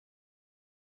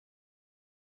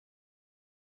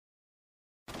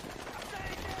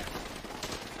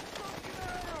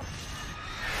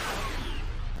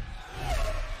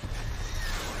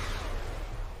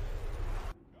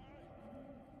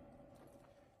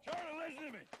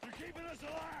keeping us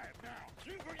alive now.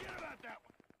 You forget about that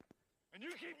one. And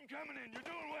you keep them coming in. You're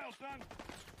doing well, son.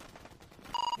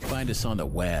 Find us on the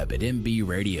web at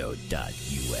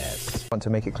mbradio.us. I want to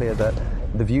make it clear that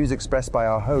the views expressed by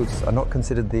our hosts are not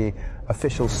considered the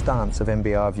official stance of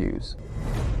MBR Views.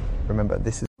 Remember,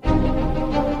 this is...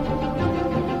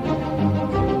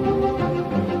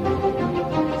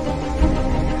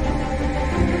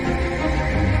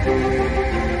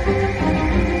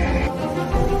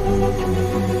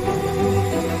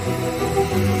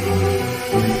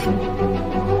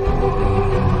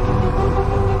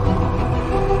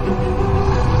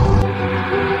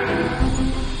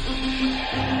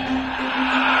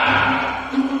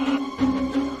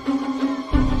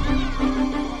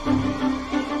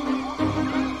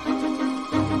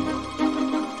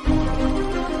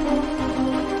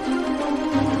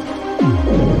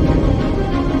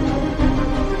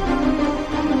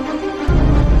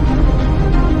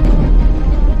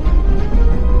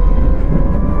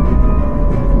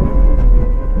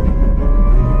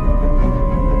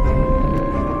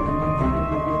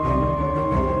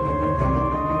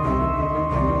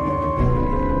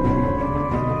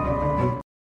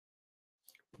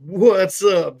 What's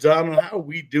up, Donald? How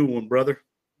we doing, brother?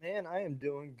 Man, I am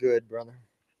doing good, brother.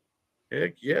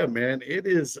 Heck yeah, man. It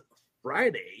is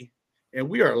Friday, and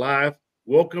we are live.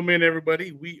 Welcome in,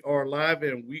 everybody. We are live,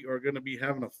 and we are going to be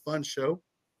having a fun show,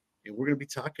 and we're going to be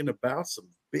talking about some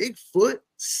Big Foot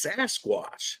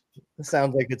Sasquatch. It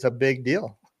sounds like it's a big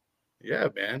deal. Yeah,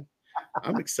 man.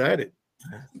 I'm excited.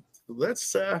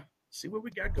 Let's see what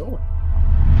we got going.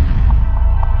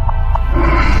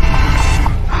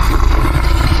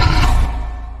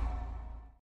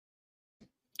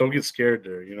 Don't get scared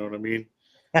there. You know what I mean?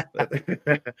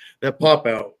 that pop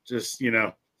out just,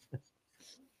 I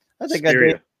think scare I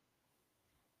did. you.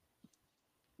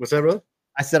 What's that, brother?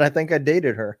 I said I think I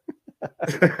dated her.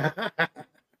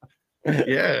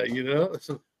 Yeah,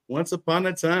 so once upon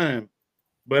a time.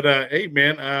 But hey,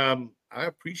 man, I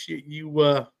appreciate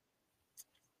you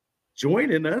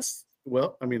joining us.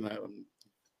 Well, I mean,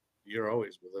 you're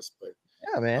always with us, but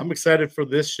Yeah, man. I'm excited for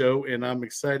this show, and I'm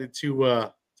excited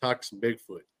to talk some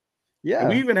Bigfoot. Yeah. And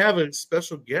we even have a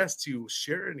special guest to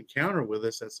share an encounter with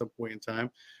us at some point in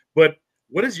time. But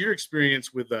what is your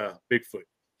experience with Bigfoot?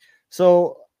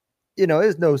 So,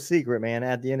 it's no secret, man.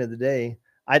 At the end of the day,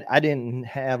 I didn't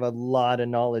have a lot of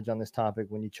knowledge on this topic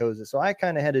when you chose it. So I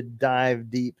kind of had to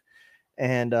dive deep.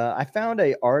 And I found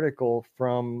an article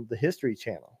from the History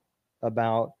Channel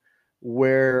about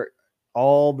where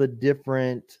all the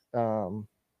different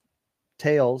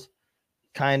tales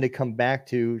kind of come back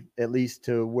to, at least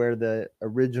to where the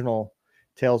original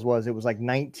tales was. It was like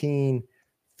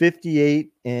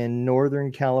 1958 in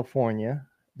Northern California.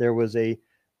 There was a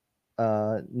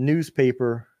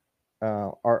newspaper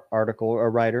article, a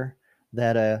writer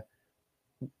that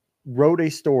wrote a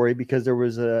story because there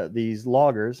was these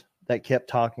loggers that kept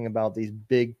talking about these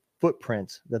big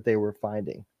footprints that they were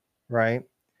finding, right?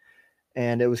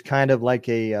 And it was kind of like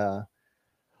a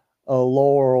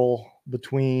laurel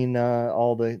between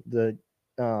all the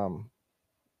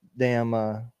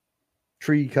damn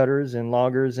tree cutters and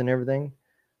loggers and everything.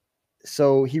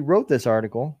 So he wrote this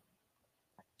article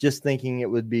just thinking it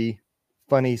would be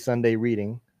funny Sunday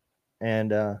reading.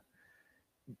 And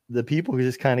the people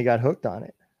just kind of got hooked on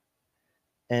it.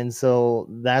 And so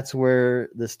that's where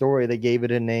the story, they gave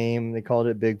it a name. They called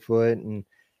it Bigfoot.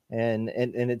 And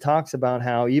it talks about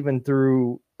how even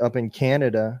through up in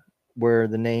Canada, where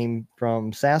the name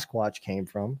from Sasquatch came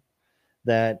from,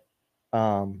 that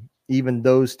even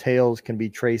those tales can be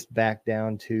traced back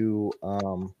down to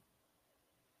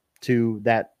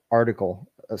that article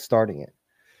starting it.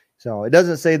 So it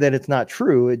doesn't say that it's not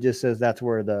true. It just says that's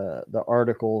where that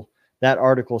article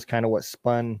is kind of what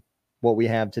spun what we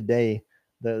have today,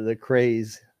 the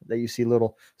craze that you see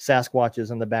little Sasquatches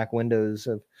on the back windows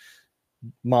of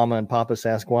Mama and Papa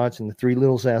Sasquatch and the three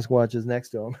little Sasquatches next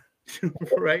to them.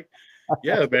 Right.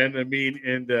 Yeah, man. I mean,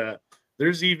 and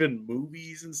there's even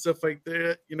movies and stuff like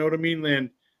that. You know what I mean? And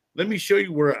let me show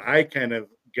you where I kind of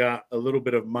got a little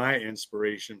bit of my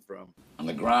inspiration from. On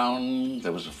the ground,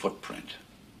 there was a footprint.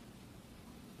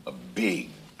 A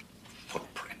big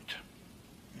footprint.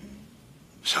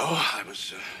 So I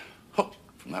was hooked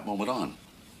from that moment on.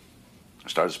 I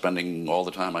started spending all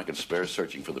the time I could spare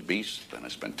searching for the beast, and I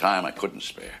spent time I couldn't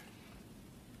spare.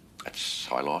 That's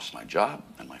how I lost my job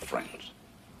and my friends.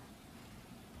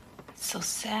 So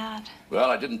sad.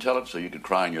 Well, I didn't tell it so you could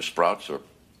cry in your sprouts or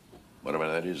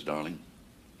whatever that is, darling.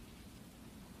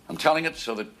 I'm telling it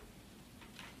so that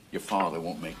your father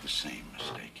won't make the same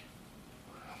mistake.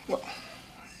 Well,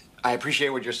 I appreciate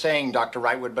what you're saying, Dr.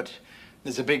 Wrightwood, but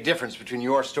There's a big difference between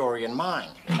your story and mine.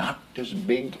 Not as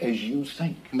big as you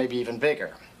think. Maybe even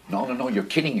bigger. No, you're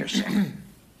kidding yourself.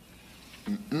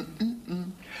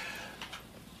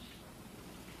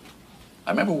 I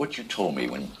remember what you told me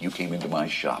when you came into my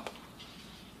shop.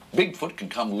 Bigfoot can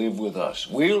come live with us.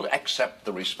 We'll accept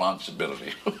the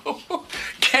responsibility.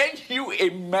 Can you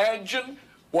imagine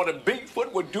what a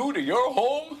Bigfoot would do to your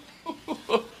home?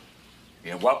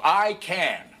 Yeah, well, I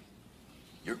can.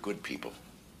 You're good people.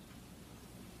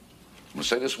 I'm going to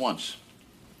say this once.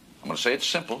 I'm going to say it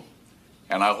simple.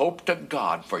 And I hope to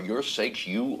God, for your sakes,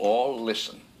 you all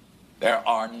listen. There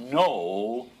are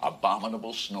no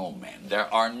abominable snowmen.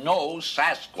 There are no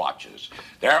Sasquatches.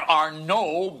 There are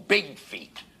no big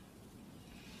feet.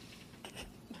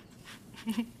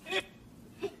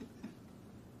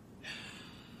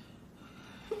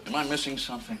 Am I missing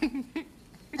something?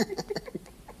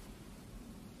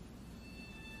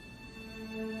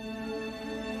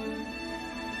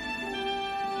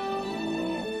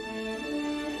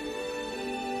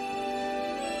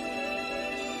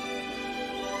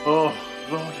 Oh,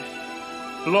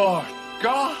 Lord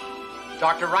God.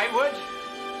 Dr. Wrightwood,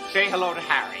 say hello to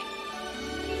Harry.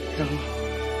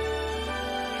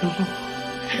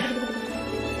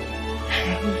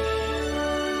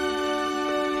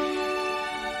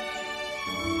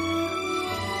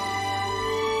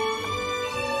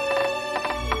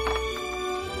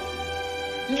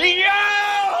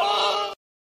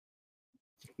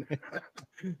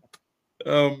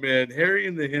 Oh man, Harry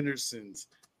and the Hendersons.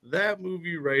 That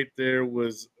movie right there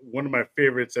was one of my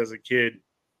favorites as a kid.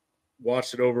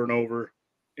 Watched it over and over.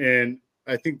 And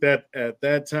I think that at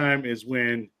that time is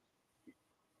when,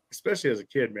 especially as a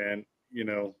kid, man, you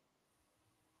know,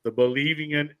 the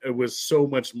believing in it was so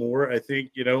much more. I think,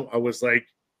 you know, I was like,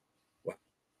 wow,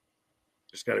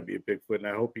 there's got to be a Bigfoot, and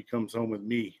I hope he comes home with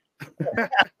me.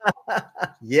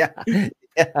 Yeah.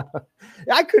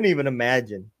 I couldn't even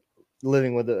imagine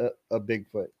living with a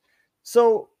Bigfoot.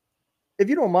 So, if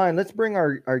you don't mind, let's bring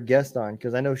our guest on,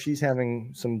 because I know she's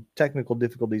having some technical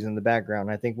difficulties in the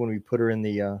background. I think when we put her in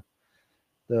the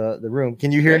room,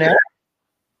 can you hear now?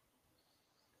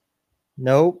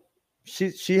 Nope.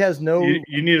 She has no.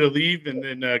 You need to leave and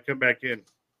then come back in.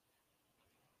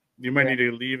 You might need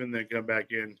to leave and then come back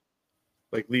in,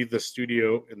 like leave the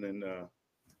studio and then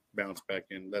bounce back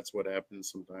in. That's what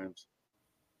happens sometimes.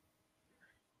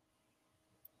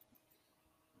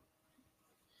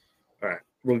 All right,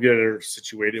 we'll get her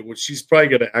situated. Well, she's probably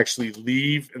going to actually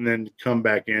leave and then come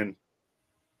back in.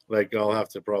 Like I'll have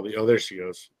to probably. Oh, there she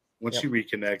goes. Once she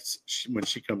reconnects, when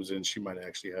she comes in, she might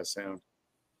actually have sound.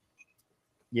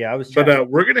 Yeah, I was. But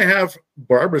we're going to have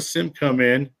Barbara Sim come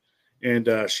in, and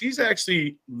she's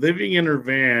actually living in her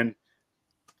van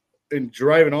and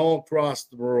driving all across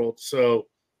the world. So,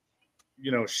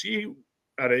 you know, she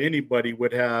out of anybody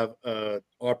would have an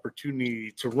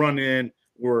opportunity to run in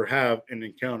or have an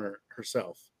encounter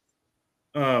herself.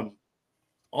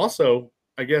 Also,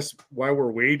 I guess while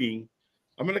we're waiting,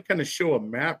 I'm going to kind of show a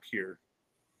map here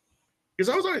because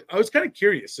I was kind of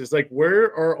curious. It's like, where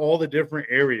are all the different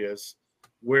areas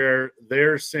where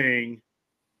they're saying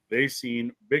they've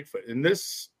seen Bigfoot? And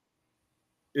this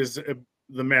is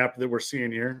the map that we're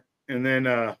seeing here. And then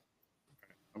I'm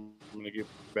going to get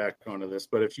back onto this.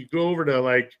 But if you go over to,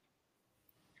 like,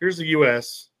 here's the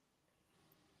U.S.,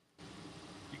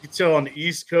 you can tell on the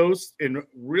East Coast and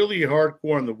really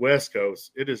hardcore on the West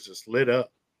Coast, it is just lit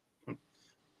up.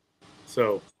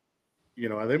 So, you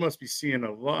know, they must be seeing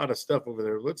a lot of stuff over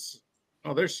there.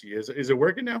 Oh, there she is. Is it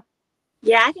working now?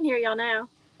 Yeah, I can hear y'all now.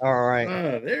 All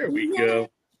right. There we go.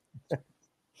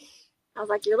 I was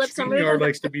like, your lips are StreamYard moving.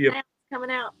 likes to be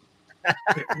coming out.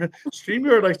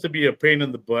 StreamYard likes to be a pain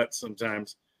in the butt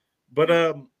sometimes.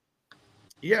 But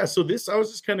yeah, so I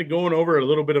was just kind of going over a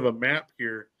little bit of a map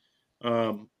here.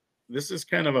 This is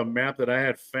kind of a map that I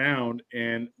had found,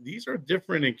 and these are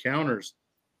different encounters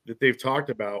that they've talked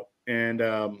about. And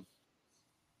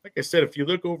like I said, if you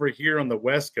look over here on the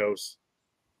West Coast,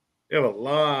 they have a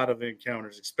lot of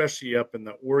encounters, especially up in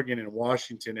the Oregon and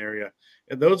Washington area.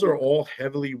 And those are all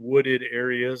heavily wooded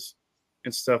areas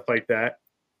and stuff like that,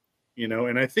 you know.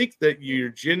 And I think that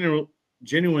you're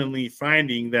genuinely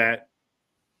finding that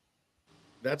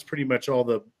that's pretty much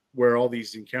where all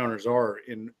these encounters are,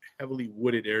 in heavily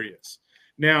wooded areas.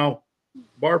 Now,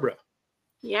 Barbara.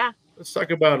 Yeah. Let's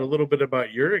talk about a little bit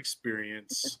about your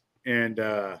experience and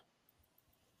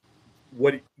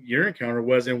what your encounter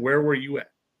was, and where were you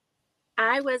at?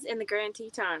 I was in the Grand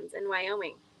Tetons in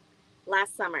Wyoming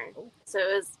last summer. So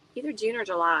it was either June or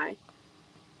July.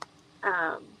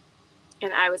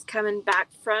 And I was coming back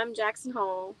from Jackson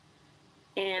Hole,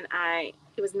 and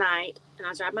it was night, and I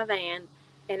was driving my van,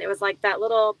 and it was like that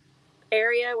little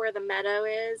area where the meadow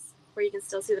is, where you can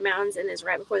still see the mountains, and is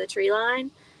right before the tree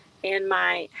line. And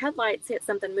my headlights hit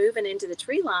something moving into the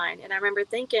tree line, and I remember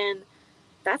thinking,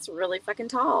 that's really fucking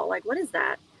tall. Like, what is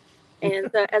that? And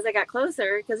so as I got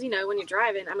closer, because, you know, when you're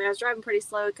driving, I mean, I was driving pretty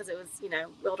slow because it was, you know,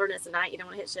 wilderness at night. You don't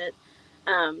want to hit shit.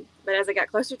 But as I got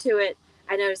closer to it,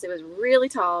 I noticed it was really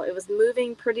tall. It was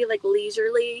moving pretty, like,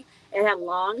 leisurely. It had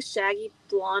long, shaggy,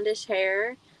 blondish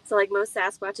hair. So, like, most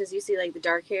Sasquatches, you see, like, the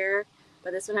dark hair.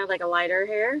 But this one had, like, a lighter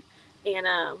hair. And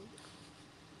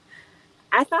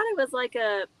I thought it was like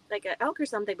a elk or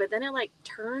something. But then it, like,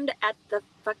 turned at the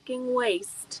fucking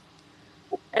waist.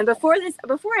 And before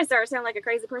I started sounding like a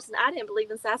crazy person, I didn't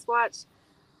believe in Sasquatch.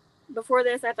 Before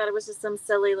this, I thought it was just some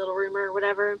silly little rumor or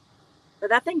whatever. But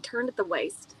that thing turned at the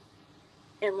waist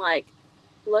and, like,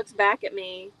 looked back at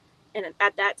me. And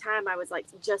at that time, I was, like,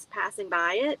 just passing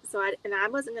by it. So I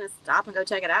wasn't going to stop and go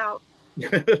check it out.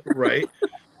 Right.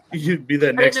 You'd be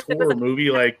that next horror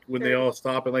movie, like when they all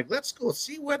stop and like, let's go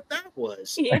see what that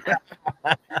was. Yeah.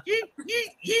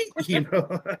 You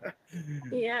know?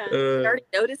 Yeah. He already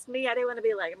noticed me. I didn't want to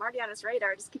be like, I'm already on his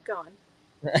radar. Just keep going.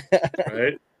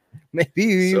 Right.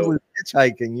 Maybe he was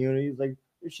hitchhiking, you know, he's like,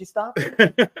 is she stopping?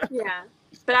 Yeah.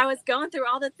 But I was going through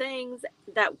all the things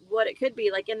that what it could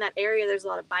be. Like in that area, there's a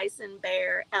lot of bison,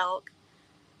 bear, elk.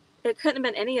 It couldn't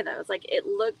have been any of those. Like it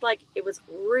looked like it was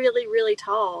really, really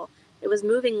tall. It was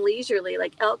moving leisurely,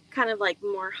 like elk kind of like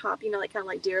more hop, you know, like kind of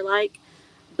like deer-like.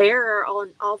 Bear are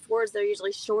all fours. They're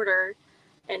usually shorter,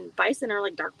 and bison are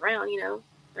like dark brown. You know,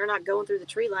 they're not going through the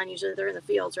tree line. Usually, they're in the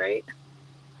fields, right?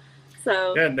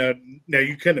 So yeah. Now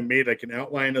you kind of made like an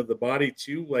outline of the body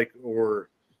too, like, or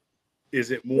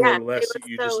is it more or less that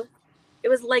you just? It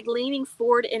was like leaning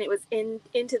forward, and it was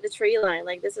into the tree line.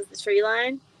 Like this is the tree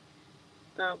line.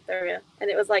 Oh, there we go.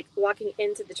 And it was like walking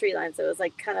into the tree line, so it was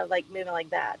like kind of like moving like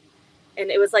that. And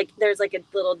it was like there's like a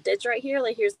little ditch right here.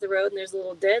 Like here's the road, and there's a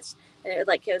little ditch, and it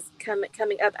like was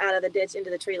coming up out of the ditch into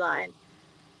the tree line.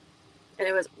 And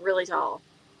it was really tall,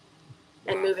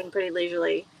 and moving pretty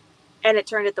leisurely, and it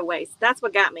turned at the waist. That's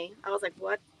what got me. I was like,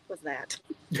 "What was that?"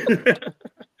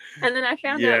 And then I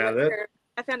found out later.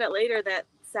 I found out later that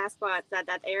Sasquatch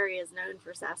that area is known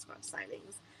for Sasquatch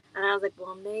sightings, and I was like,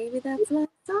 "Well, maybe that's what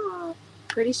I saw."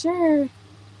 Pretty sure.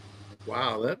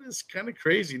 Wow, that is kind of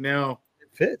crazy. Now it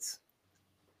fits.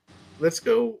 Let's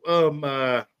go. I'm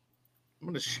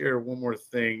going to share one more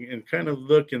thing and kind of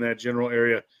look in that general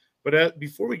area. But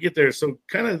before we get there, so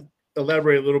kind of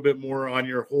elaborate a little bit more on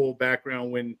your whole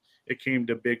background when it came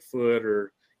to Bigfoot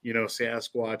or, you know,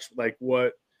 Sasquatch. Like,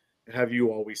 what have you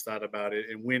always thought about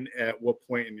it? And when, at what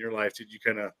point in your life did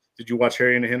you watch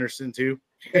Harry and Henderson too?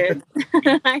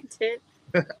 I did.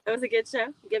 It was a good show,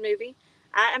 good movie.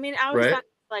 I mean, I always thought it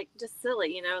was like just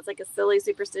silly, you know, it's like a silly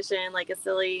superstition, like a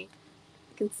silly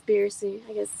conspiracy,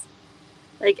 I guess.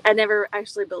 Like I never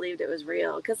actually believed it was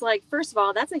real because, like, first of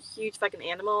all, that's a huge fucking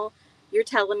animal. You're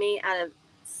telling me out of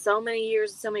so many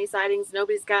years, so many sightings,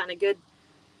 nobody's gotten a good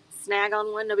snag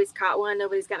on one, nobody's caught one,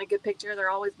 nobody's gotten a good picture. They're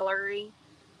always blurry.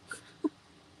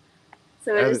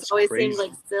 So it just always seemed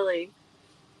like silly,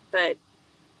 but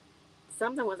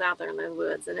something was out there in those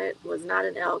woods, and it was not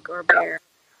an elk or a bear.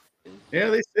 Yeah,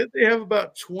 they said they have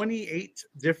about 28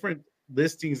 different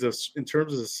listings in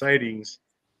terms of the sightings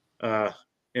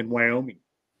in Wyoming.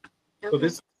 Okay. So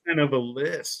this is kind of a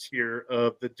list here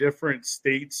of the different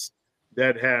states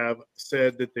that have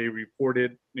said that they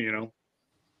reported, you know,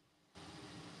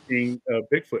 being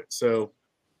Bigfoot. So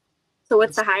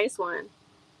what's the highest one?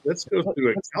 Let's go through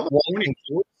it. California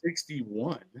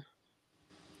 461.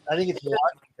 I think it's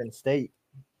Washington State.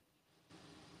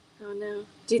 Oh no!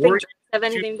 Do you think drugs have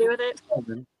anything to do with it?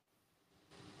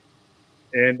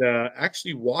 And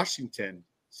actually, Washington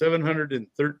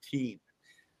 713.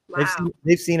 Wow.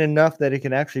 They've seen enough that it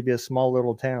can actually be a small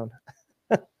little town.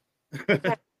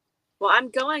 Okay. Well, I'm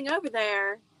going over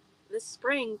there this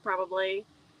spring, probably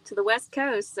to the West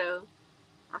Coast, so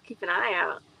I'll keep an eye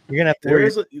out. You're gonna have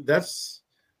to.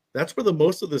 That's where the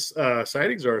most of the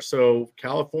sightings are. So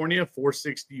California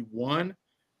 461,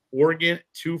 Oregon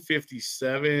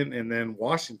 257, and then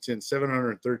Washington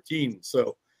 713.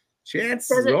 So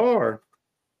chances are.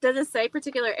 Does it say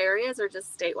particular areas or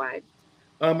just statewide?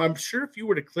 I'm sure if you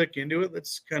were to click into it,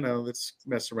 let's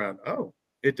mess around. Oh,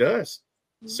 it does.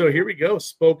 Mm-hmm. So here we go.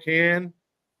 Spokane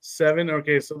 7.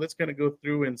 Okay, so let's kind of go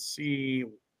through and see.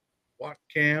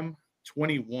 Whatcom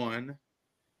 21.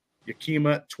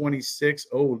 Yakima 26.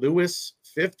 Oh, Lewis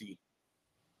 50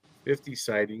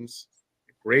 sightings.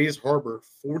 Grays Harbor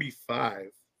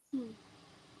 45.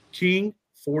 King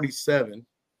 47.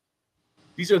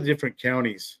 These are the different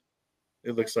counties.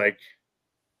 It looks like.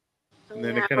 and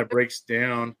then it kind of breaks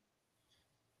down.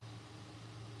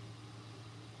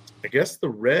 I guess the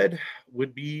red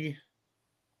would be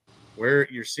where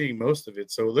you're seeing most of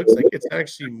it. So it looks like it's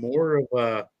actually more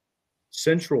of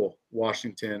central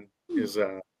Washington is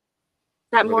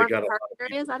that more park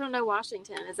areas? I don't know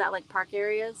Washington. Is that like park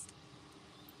areas?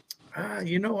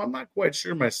 I'm not quite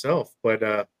sure myself, but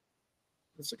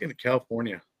let's look into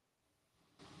California.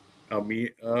 Okay,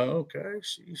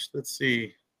 sheesh, let's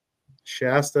see.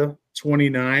 Shasta,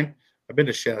 29. I've been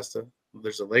to Shasta.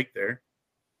 There's a lake there.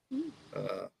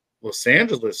 Los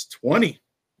Angeles, 20.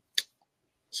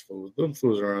 Them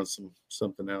fools are on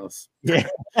something else. Yeah.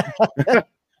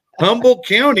 Humboldt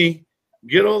County,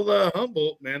 good old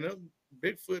Humboldt, man. Them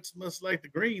Bigfoots must like the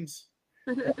greens.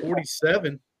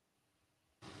 47.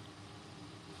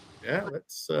 Yeah,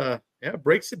 that's it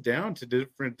breaks it down to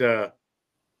different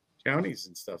counties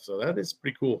and stuff. So that is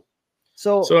pretty cool.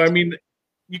 So I mean,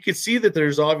 you can see that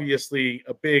there's obviously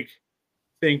a big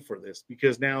thing for this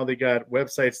because now they got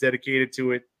websites dedicated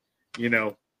to it,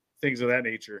 things of that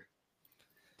nature.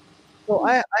 So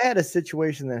I had a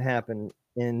situation that happened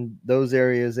in those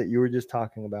areas that you were just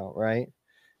talking about, right?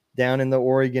 Down in the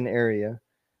Oregon area.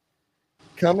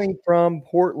 Coming from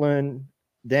Portland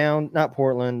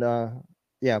Portland,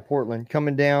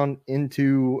 coming down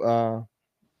into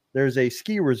there's a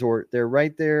ski resort there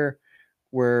right there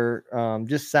where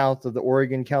just south of the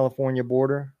Oregon-California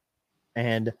border.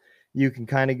 And you can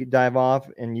kind of dive off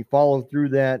and you follow through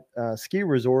that ski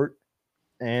resort.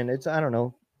 And it's,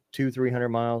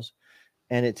 200-300 miles.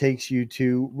 And it takes you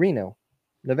to Reno,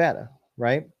 Nevada,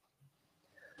 right?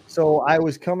 So I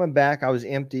was coming back. I was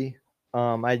empty.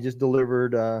 I just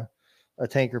delivered a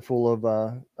tanker full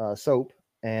of soap.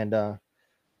 And I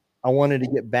wanted to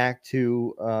get back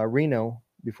to Reno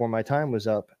before my time was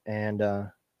up. And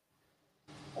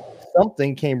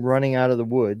something came running out of the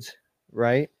woods,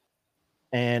 right?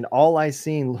 And all I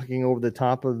seen looking over the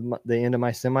top of the end of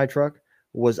my semi-truck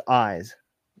was eyes,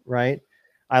 right?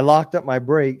 I locked up my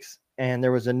brakes, and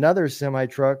there was another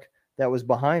semi-truck that was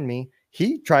behind me.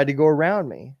 He tried to go around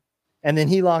me, and then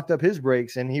he locked up his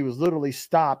brakes, and he was literally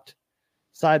stopped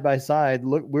side by side.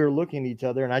 We were looking at each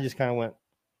other, and I just kind of went,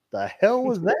 the hell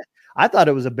was that? I thought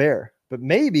it was a bear, but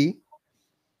maybe,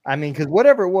 because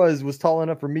whatever it was tall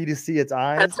enough for me to see its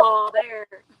eyes. That's all there.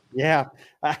 Yeah.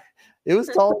 It was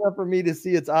tall enough for me to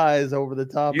see its eyes over the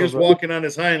top. He was walking on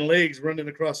his hind legs, running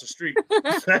across the street.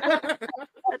 That's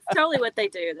totally what they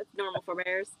do. That's normal for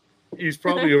bears. He's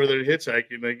probably over there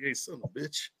hitchhiking, like, hey, son of a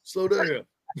bitch, slow down.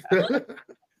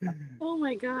 Oh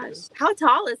my gosh. How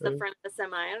tall is the front of the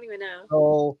semi? I don't even know.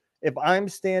 So if I'm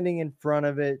standing in front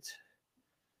of it,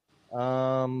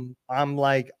 I'm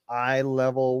like eye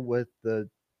level with the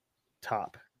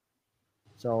top.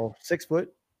 So 6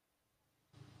 foot.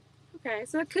 Okay,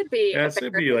 so it could be. Yeah, it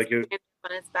could be like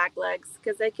on its back legs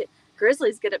because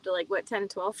grizzlies get up to 10 to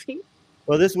 12 feet.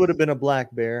 Well, this would have been a black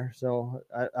bear, so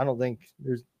I don't think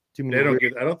there's too many.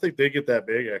 I don't think they get that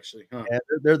big actually. Huh? Yeah,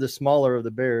 they're the smaller of the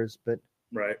bears, but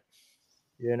right.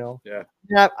 Yeah.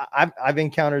 I've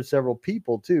encountered several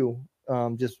people too,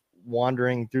 just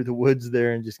wandering through the woods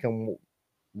there and just come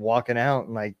walking out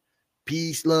and like,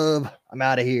 peace, love, I'm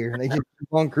out of here, and they just keep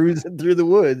on cruising through the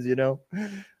woods,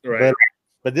 Right.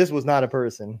 But this was not a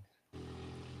person.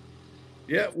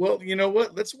 Yeah, well, you know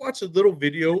what? Let's watch a little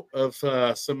video of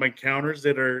some encounters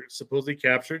that are supposedly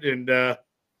captured, and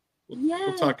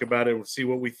we'll talk about it and see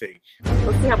what we think.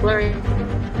 Let's see how blurry.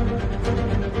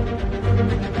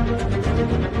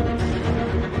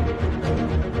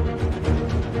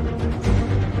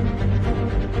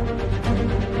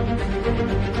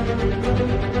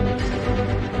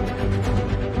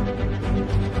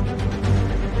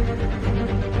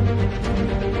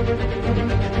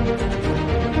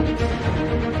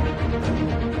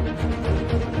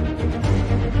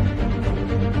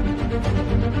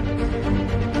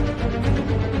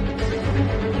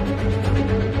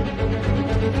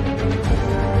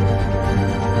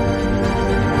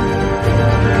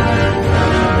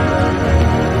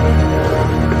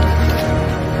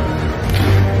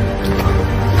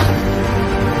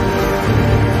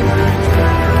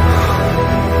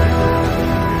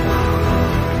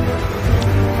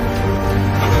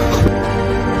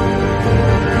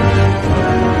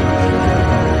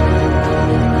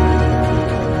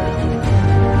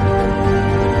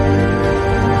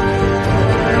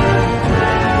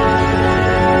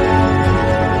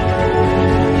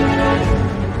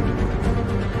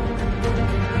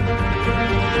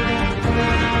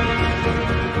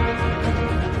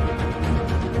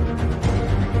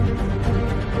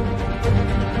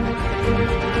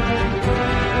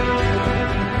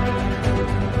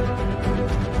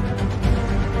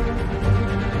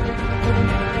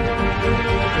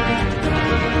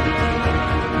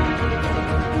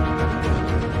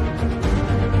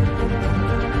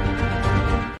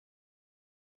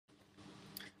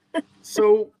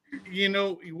 So,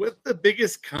 what the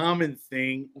biggest common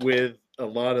thing with a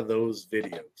lot of those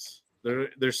videos?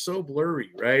 They're so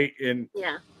blurry, right? And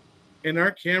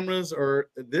our cameras are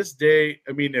this day.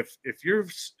 I mean, if you're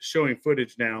showing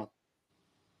footage now,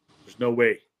 there's no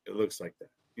way it looks like that.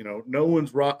 No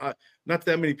one's not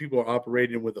that many people are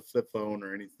operating with a flip phone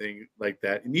or anything like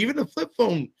that. And even a flip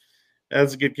phone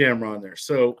has a good camera on there.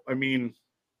 So, I mean,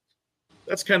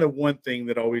 that's kind of one thing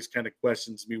that always kind of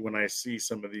questions me when I see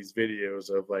some of these videos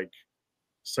of like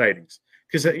sightings.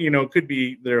 Because, it could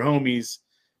be their homies,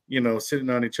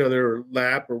 sitting on each other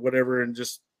lap or whatever and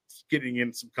just getting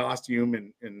in some costume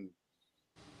and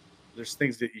there's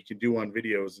things that you can do on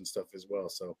videos and stuff as well.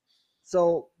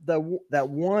 So that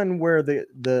one where the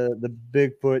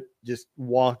Bigfoot just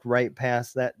walked right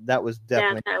past that was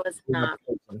definitely that was not.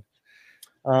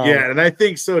 Yeah, and I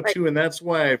think so too, and that's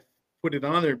why I put it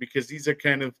on there, because these are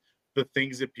kind of the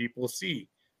things that people see.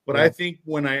 But I think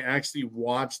when I actually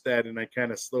watched that and I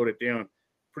kind of slowed it down,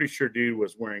 pretty sure dude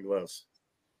was wearing gloves.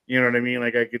 You know what I mean?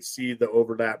 Like I could see the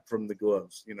overlap from the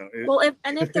gloves.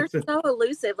 If they're so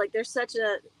elusive, like they're such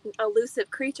a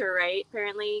elusive creature, right?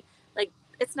 Apparently, like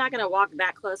it's not gonna walk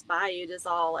that close by you, just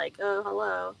all like, oh,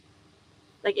 hello.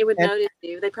 Like it would notice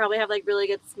you. They probably have like really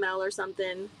good smell or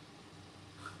something.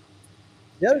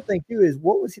 The other thing too is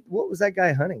what was that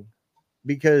guy hunting?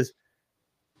 Because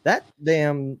that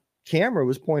damn camera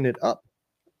was pointed up.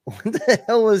 What the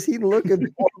hell was he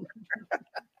looking for?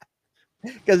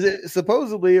 Because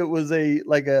supposedly it was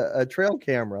a trail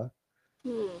camera.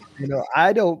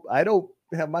 I don't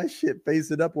have my shit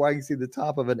facing up where I can see the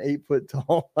top of an 8-foot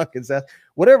tall fucking Sasquatch.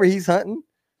 Whatever he's hunting,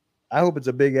 I hope it's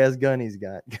a big ass gun he's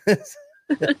got.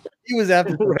 He was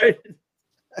after right.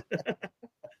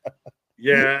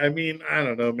 Yeah, I mean, I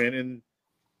don't know, man. And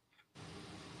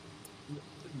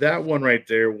that one right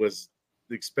there was,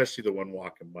 especially the one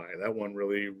walking by, that one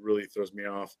really, really throws me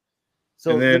off.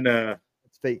 So and then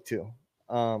it's fake too.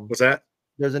 What's that?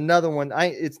 There's another one.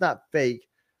 It's not fake,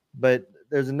 but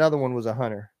there's another one was a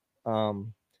hunter.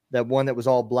 That one that was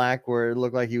all black where it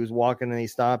looked like he was walking and he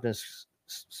stopped and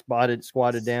squatted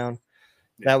down.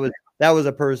 Yeah. That was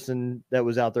a person that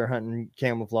was out there hunting,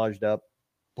 camouflaged up,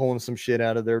 pulling some shit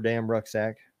out of their damn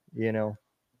rucksack, Well,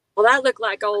 that looked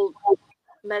like old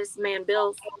Medicine Man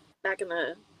Bill back in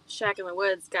the shack in the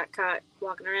woods, got caught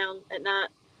walking around at night.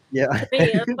 Yeah. To me,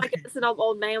 it looked like it's an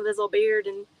old man with his old beard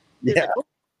and yeah.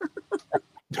 Like,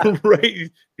 oh. Right.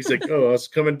 He's like, oh, I was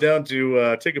coming down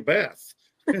to take a bath.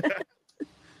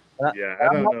 Yeah,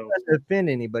 I don't know. To offend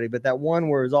anybody, but that one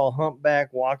where it's all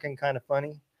humpback walking, kind of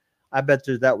funny. I bet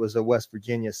that was a West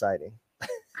Virginia sighting.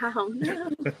 Oh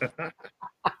no!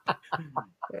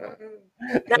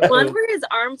 That one where his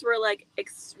arms were like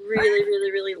really,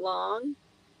 really, really long.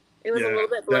 It was a little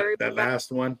bit blurry. That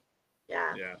last one.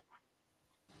 Yeah. Yeah.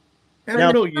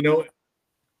 I don't know.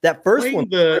 That first one.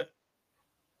 Playing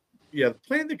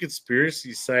the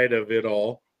conspiracy side of it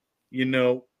all.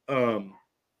 You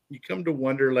come to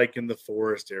wonder, like in the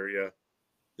forest area,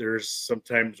 there's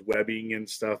sometimes webbing and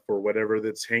stuff or whatever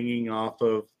that's hanging off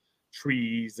of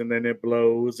trees, and then it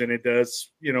blows and it does,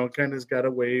 kind of's got a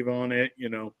wave on it.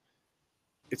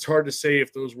 It's hard to say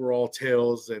if those were all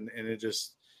tails, and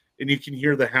you can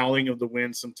hear the howling of the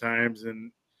wind sometimes.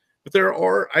 But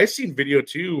I've seen video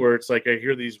too where it's like I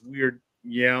hear these weird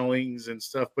yellings and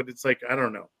stuff, but it's like, I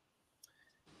don't know.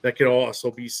 That could also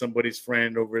be somebody's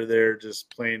friend over there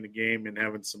just playing the game and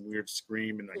having some weird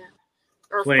scream and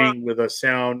playing with a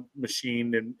sound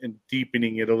machine and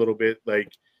deepening it a little bit,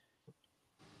 like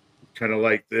kind of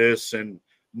like this. And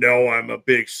no, I'm a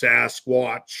big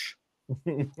Sasquatch.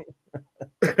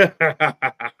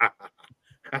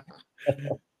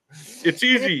 It's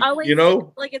easy,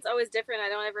 like it's always different. I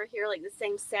don't ever hear like the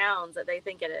same sounds that they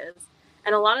think it is.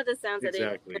 And a lot of the sounds that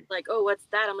they like, oh, what's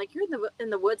that? I'm like, you're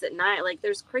in the woods at night. Like,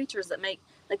 there's creatures that make,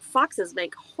 like foxes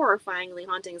make horrifyingly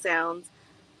haunting sounds.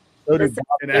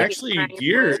 And actually,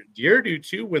 deer do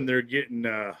too when they're getting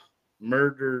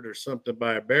murdered or something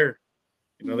by a bear.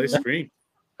 They scream.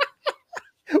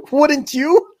 Wouldn't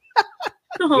you?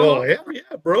 Well, hell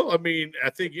yeah, bro. I mean,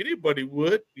 I think anybody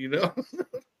would. They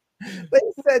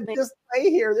said, just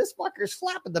lay here. This fucker's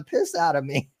slapping the piss out of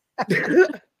me.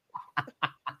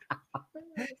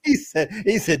 He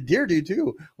said, deer do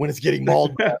too when it's getting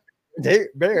mauled by a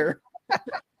bear.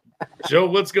 Joe,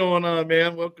 what's going on,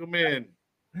 man? Welcome in.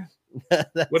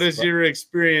 What is your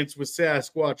experience with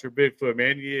Sasquatch or Bigfoot,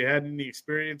 man? You had any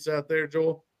experience out there,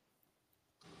 Joel?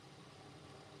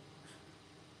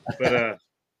 But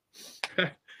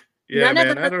yeah,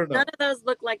 man, I don't know. None of those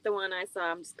look like the one I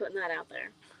saw. I'm just putting that out there.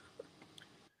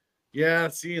 Yeah,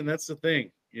 see, and that's the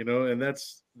thing. You know, and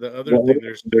that's the other thing.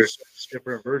 There's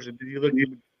different versions. Did you look?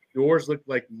 Yours look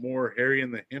like more Harry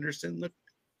and the Henderson look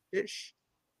ish.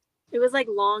 It was like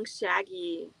long,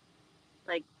 shaggy,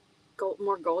 like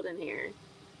more golden hair.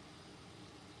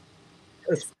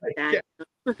 That's like, yeah.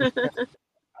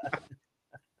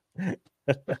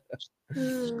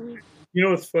 You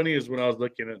know what's funny is when I was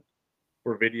looking at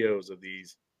for videos of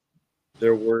these,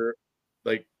 there were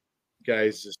like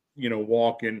guys just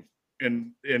walking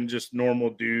and just normal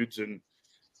dudes and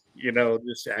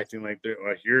just acting like they're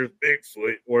like, here's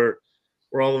Bigfoot, or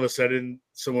all of a sudden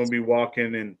someone be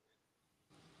walking and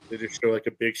they just show like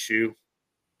a big shoe,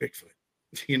 Bigfoot.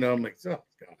 I'm like, oh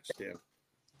gosh, damn.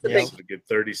 Yeah, to get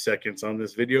 30 seconds on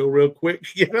this video real quick.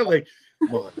 Like,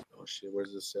 oh shit,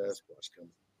 where's the Sasquatch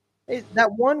coming? Hey,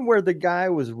 that one where the guy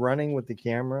was running with the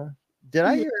camera. Did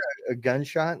I hear a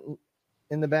gunshot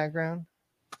in the background?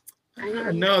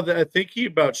 No, I think he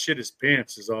about shit his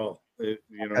pants is all. Okay.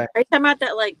 Are you talking about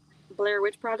that like Blair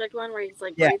Witch Project one where he's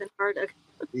like breathing hard?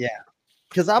 Yeah,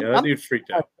 because that dude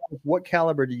freaked out. What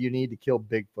caliber do you need to kill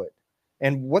Bigfoot?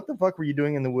 And what the fuck were you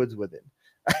doing in the woods with it?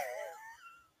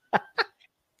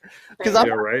 Because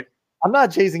I'm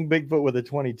not chasing Bigfoot with a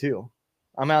 22.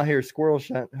 I'm out here squirrel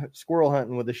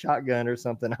hunting with a shotgun or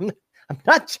something. I'm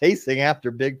not chasing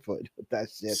after Bigfoot with that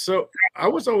shit. So I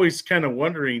was always kind of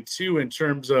wondering too, in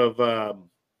terms of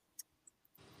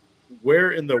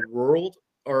where in the world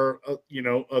are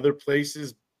other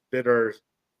places that are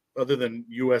other than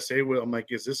USA. Well, I'm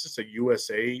like, is this just a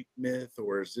USA myth,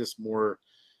 or is this more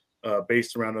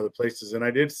based around other places? And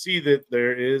I did see that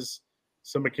there is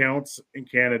some accounts in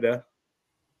Canada.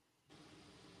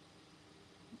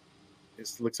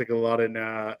 It looks like a lot in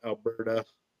Alberta.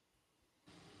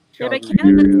 Yeah, but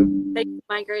Canada, they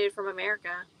migrated from America.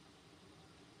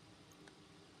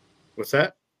 What's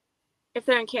that? If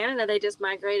they're in Canada, they just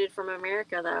migrated from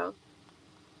America, though.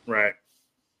 Right.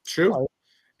 True.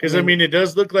 Because, I mean, it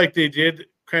does look like they did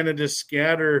kind of just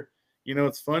scatter.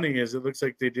 What's funny is it looks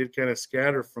like they did kind of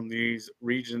scatter from these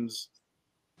regions.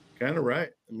 Kind of right.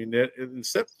 I mean,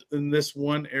 except in this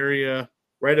one area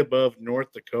right above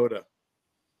North Dakota.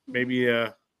 Maybe,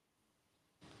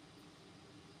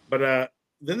 but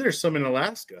then there's some in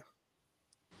Alaska.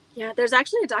 Yeah, there's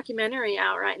actually a documentary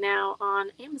out right now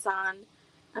on Amazon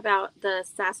about the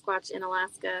Sasquatch in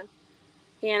Alaska.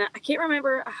 And I can't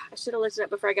remember, I should have looked it up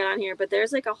before I got on here, but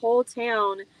there's like a whole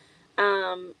town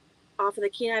off of the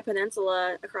Kenai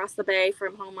Peninsula across the bay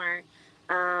from Homer.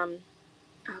 Oh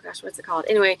gosh, what's it called?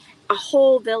 Anyway, a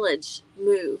whole village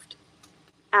moved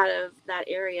out of that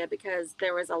area because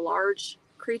there was a large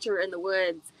creature in the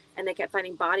woods and they kept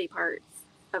finding body parts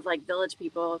of like village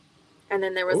people. And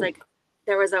then there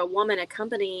was a woman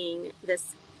accompanying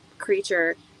this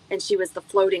creature and she was the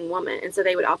floating woman. And so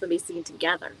they would often be seen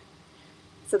together.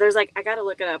 So there's like, I got to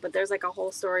look it up, but there's like a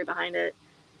whole story behind it.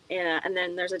 And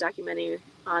then there's a documentary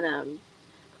on,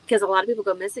 because a lot of people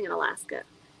go missing in Alaska.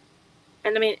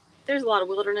 And I mean, there's a lot of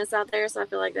wilderness out there. So I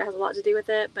feel like that has a lot to do with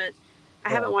it, but I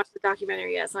haven't watched the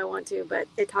documentary yet. So I want to, but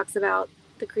it talks about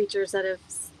the creatures that have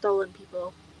stolen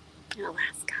people in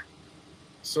Alaska.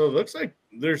 So it looks like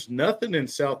there's nothing in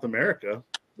South America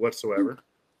whatsoever.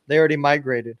 They already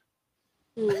migrated.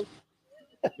 They're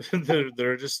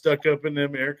just stuck up in the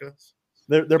Americas.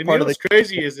 They're part of the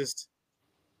crazy is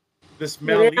this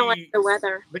Maui. They don't like the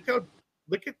weather. Look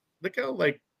how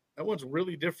like that one's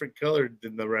really different colored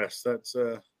than the rest. That's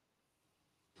kind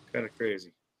of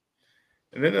crazy.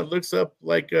 And then it looks up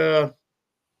like the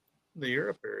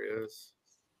Europe areas.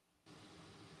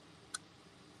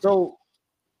 So,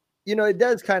 it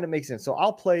does kind of make sense. So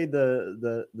I'll play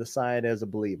the side as a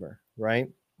believer, right?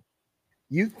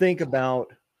 You think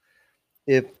about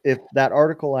if that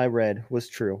article I read was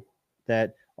true,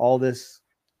 that all this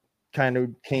kind of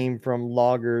came from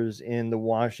loggers in the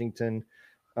Washington,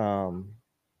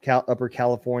 Upper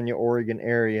California, Oregon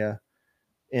area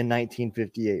in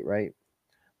 1958, right?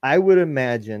 I would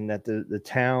imagine that the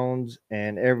towns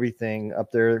and everything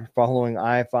up there following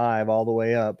I-5 all the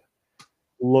way up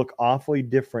look awfully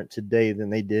different today than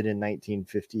they did in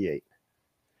 1958.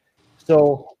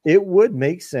 So it would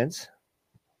make sense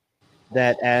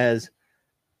that as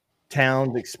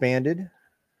towns expanded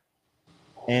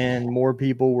and more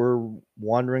people were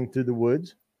wandering through the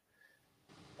woods,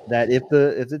 that if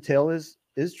the tale is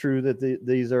true, that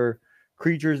these are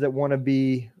creatures that want to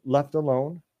be left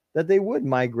alone, that they would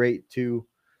migrate to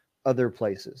other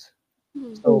places.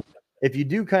 So if you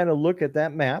do kind of look at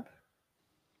that map,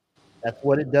 that's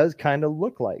what it does kind of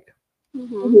look like.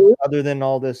 Other than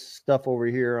all this stuff over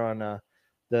here on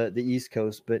the East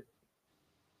Coast, but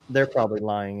they're probably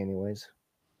lying anyways.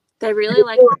 They really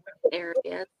like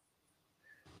areas.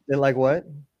 They like what?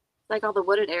 Like all the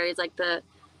wooded areas, like the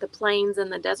plains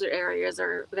and the desert areas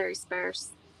are very sparse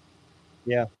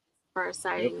Yeah. for Yep,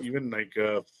 sightings. even like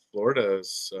Florida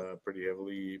is pretty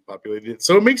heavily populated.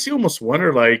 So it makes you almost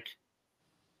wonder, like,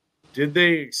 did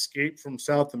they escape from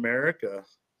South America,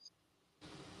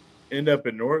 end up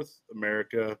in North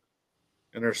America,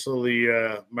 and are slowly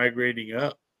migrating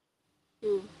up?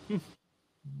 Hmm.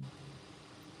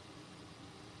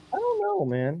 I don't know,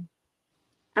 man.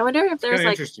 I wonder if It's kind there's of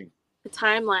like interesting. a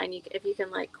timeline, if you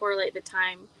can like correlate the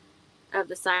time of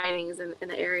the sightings in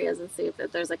the areas and see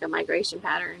if there's like a migration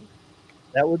pattern.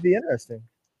 That would be interesting.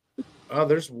 Oh,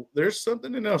 there's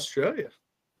something in Australia,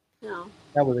 No,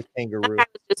 That was a that kangaroo. guy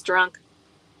was just drunk.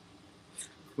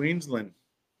 Queensland.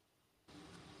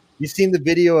 You seen the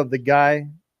video of the guy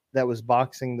that was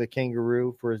boxing the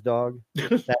kangaroo for his dog?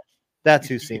 That's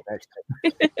who's seen that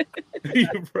shit.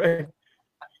 You're right.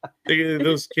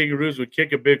 Those kangaroos would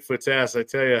kick a Bigfoot's ass, I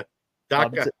tell you.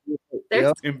 Dhaka They're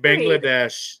Yep. in scary.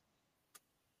 Bangladesh.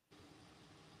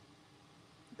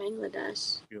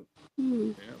 Bangladesh. Yep.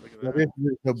 Hmm. Yeah, look at No, that.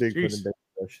 there's no Bigfoot in Jeez.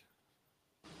 Bangladesh.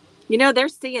 You know, they're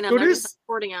seeing them. So it They're is- just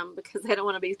reporting them because they don't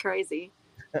want to be crazy.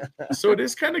 So it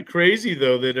is kind of crazy,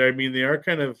 though, that I mean, they are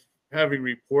kind of having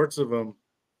reports of them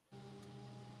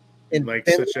in In like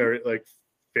Finland? such a like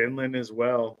Finland as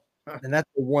well. And that's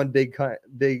the one big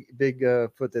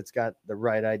foot that's got the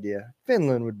right idea.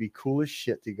 Finland would be cool as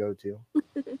shit to go to.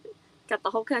 Got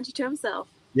the whole country to himself.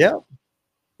 Yeah.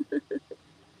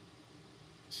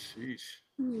 Sheesh.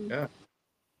 Hmm. Yeah.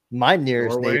 My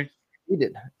nearest neighbor Norway.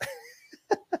 needed.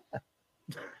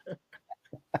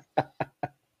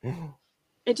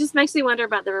 It just makes me wonder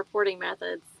about the reporting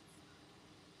methods.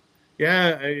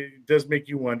 Yeah, it does make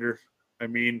you wonder. I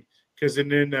mean, because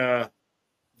and then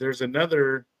there's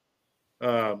another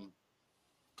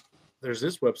there's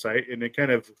this website, and it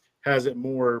kind of has it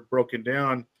more broken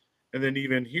down. And then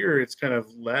even here, it's kind of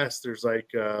less. There's like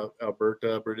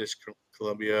Alberta, British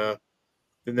Columbia.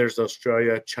 Then there's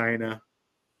Australia, China,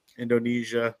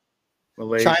 Indonesia,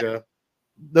 Malaysia. China.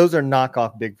 Those are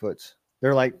knockoff Bigfoots.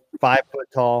 They're like 5 foot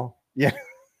tall. Yeah.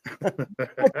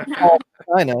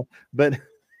 China, but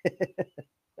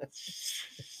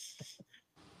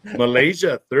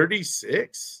Malaysia,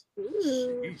 36.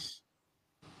 Ooh. Jeez.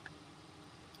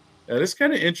 That is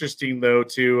kind of interesting, though,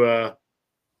 to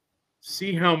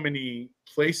see how many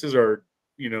places are,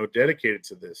 dedicated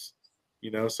to this.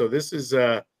 So this is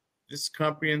this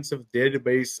comprehensive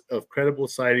database of credible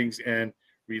sightings and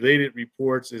related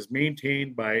reports is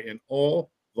maintained by an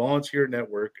all-volunteer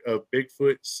network of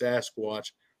Bigfoot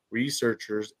Sasquatch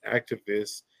researchers,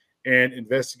 activists, and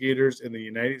investigators in the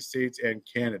United States and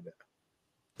Canada,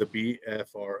 the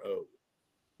BFRO.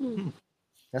 Hmm.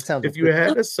 that sounds. If you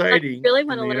had a sighting really in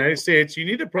wanna the learn. United States, you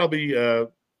need to probably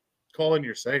call in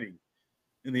your sighting.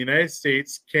 In the United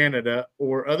States, Canada,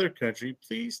 or other country,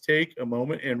 please take a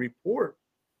moment and report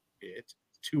it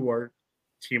to our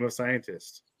team of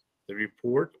scientists. The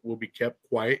report will be kept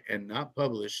quiet and not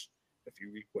published if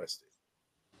you request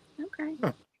it. Okay.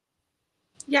 Huh.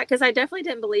 Yeah, because I definitely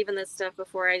didn't believe in this stuff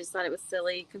before. I just thought it was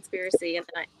silly conspiracy, and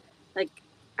then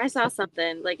I saw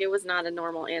something like it was not a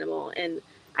normal animal, and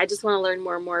I just want to learn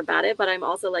more and more about it. But I'm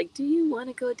also like, do you want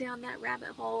to go down that rabbit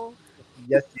hole?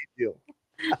 Yes, you do.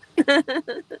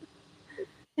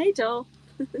 Hey, Joel.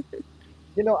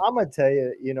 I'm gonna tell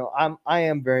you. I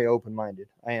am very open minded.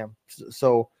 I am.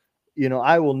 So,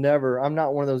 I will never. I'm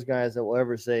not one of those guys that will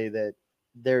ever say that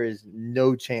there is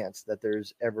no chance that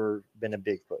there's ever been a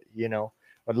Bigfoot.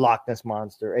 Or Loch Ness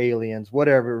monster, aliens,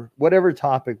 whatever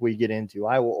topic we get into,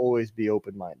 I will always be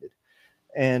open minded.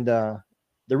 And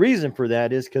the reason for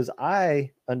that is because I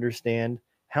understand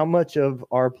how much of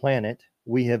our planet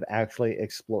we have actually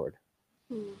explored.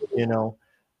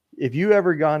 If you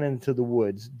ever gone into the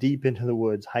woods, deep into the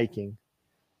woods hiking,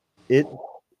 it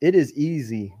is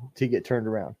easy to get turned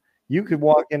around. You could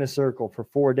walk in a circle for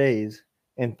 4 days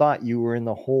and thought you were in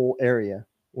the whole area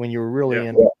when you were really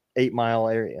in an 8-mile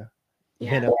area.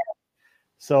 Yeah.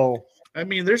 So I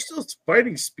mean, there's still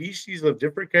fighting species of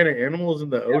different kind of animals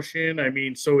in the ocean. I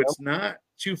mean, so it's not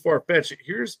too far fetched.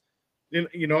 I'm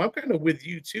kind of with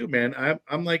you too, man.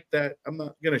 I'm like that. I'm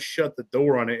not gonna shut the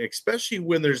door on it, especially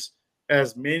when there's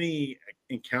as many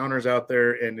encounters out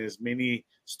there and as many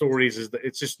stories as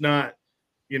it's just not.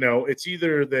 It's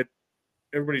either that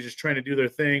everybody's just trying to do their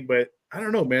thing, but I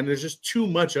don't know, man. There's just too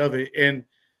much of it and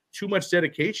too much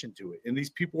dedication to it, and these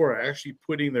people are actually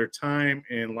putting their time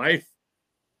and life,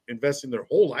 investing their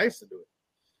whole lives into it.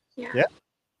 Yeah.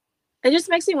 It just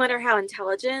makes me wonder how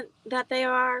intelligent that they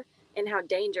are and how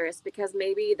dangerous, because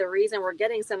maybe the reason we're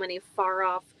getting so many far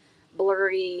off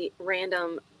blurry,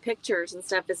 random pictures and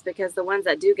stuff is because the ones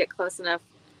that do get close enough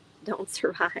don't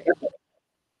survive. Like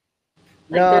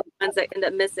No. they're the ones that end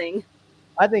up missing.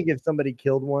 I think if somebody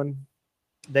killed one,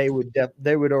 they would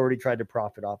already try to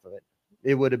profit off of it.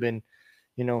 It would have been,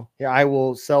 here, I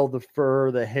will sell the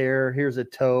fur, the hair. Here's a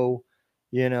toe,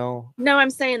 No, I'm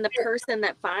saying the person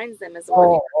that finds them is the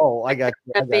one. Oh, I got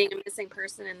you. Being a missing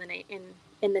person in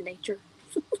the nature.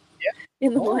 Yeah.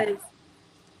 In the woods.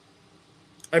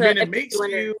 I mean, it makes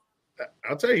you.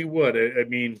 I'll tell you what. I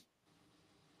mean,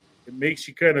 it makes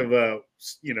you kind of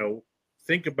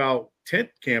think about tent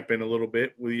camping a little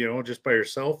bit with just by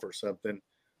yourself or something.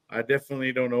 I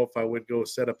definitely don't know if I would go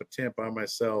set up a tent by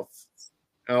myself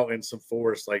out in some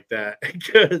forest like that,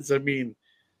 because I mean,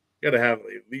 you got to have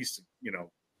at least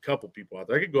a couple people out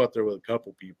there. I could go out there with a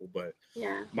couple people, but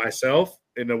myself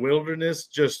in the wilderness,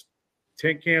 just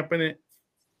tent camping it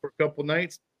for a couple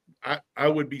nights, I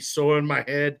would be so in my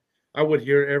head. I would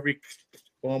hear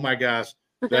oh my gosh,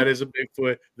 that is a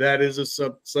Bigfoot. That is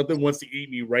something wants to eat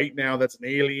me right now. That's an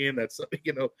alien. That's something,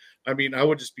 I mean, I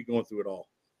would just be going through it all.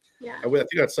 Yeah. I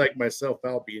think I'd psych myself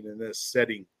out being in this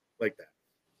setting like that.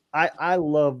 I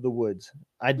love the woods.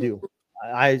 I do.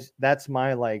 That's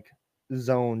my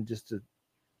zone, just to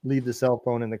leave the cell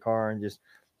phone in the car and just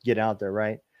get out there,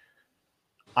 right?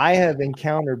 I have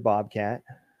encountered bobcat,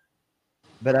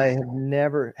 but I have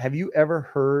never. Have you ever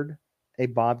heard a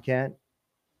bobcat?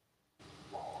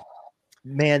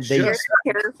 Man, they're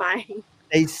terrifying.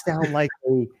 They sound like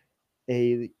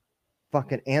a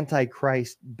fucking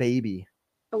Antichrist baby.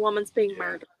 A woman's being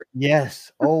murdered. Yes.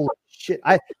 Oh shit!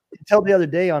 Until the other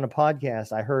day on a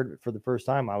podcast, I heard it for the first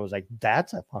time. I was like,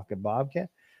 "That's a fucking bobcat."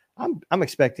 I'm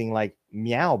expecting like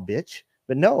meow, bitch,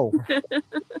 but no.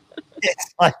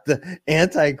 It's like the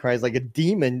Antichrist, like a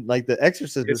demon, like the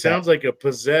Exorcist. It sounds like a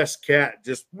possessed cat,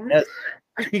 just yes.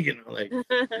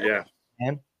 Yeah.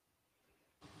 Man.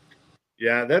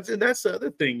 Yeah, that's the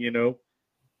other thing,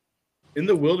 in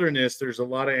the wilderness, there's a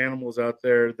lot of animals out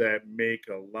there that make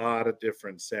a lot of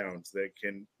different sounds that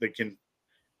can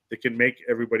make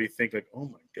everybody think like, oh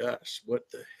my gosh, what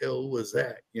the hell was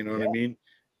that? You know what I mean?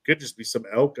 Could just be some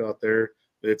elk out there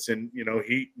that's in,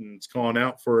 heat and it's calling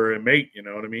out for a mate. You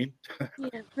know what I mean?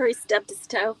 Yeah, or he stubbed his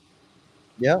toe.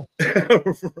 Yeah.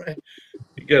 Right.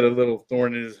 He got a little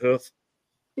thorn in his hoof,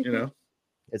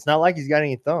 It's not like he's got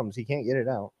any thumbs. He can't get it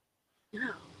out.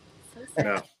 No. So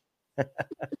sad. No.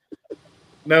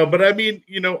 No, but I mean,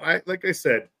 like I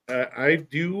said, I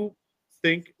do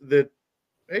think that,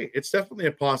 hey, it's definitely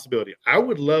a possibility. I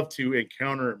would love to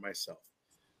encounter it myself.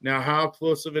 Now, how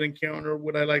close of an encounter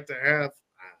would I like to have?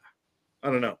 I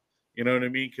don't know. You know what I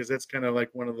mean? Because that's kind of like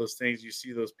one of those things you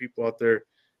see those people out there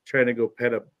trying to go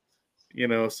pet a,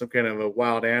 some kind of a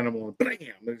wild animal, and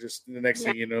bam, they're just the next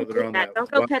thing you know, they're on that. Don't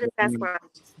go pet a Sasquatch.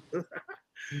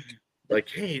 Like,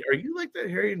 hey, are you like that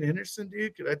Harry and Henderson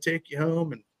dude? Could I take you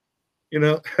home? And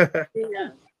Yeah.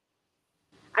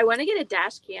 I want to get a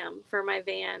dash cam for my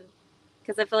van,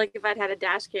 because I feel like if I'd had a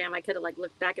dash cam, I could have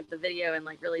looked back at the video and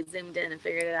really zoomed in and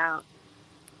figured it out.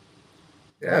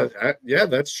 Yeah,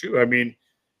 that's true. I mean,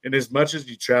 and as much as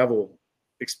you travel,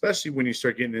 especially when you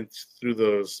start getting through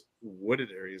those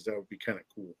wooded areas, that would be kind of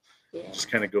cool. Yeah. Just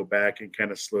kind of go back and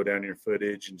kind of slow down your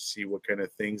footage and see what kind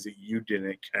of things that you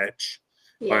didn't catch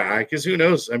by eye. Because who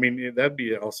knows? I mean, that'd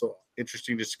be also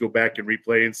interesting just to go back and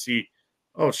replay and see.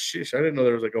 Oh, shish, I didn't know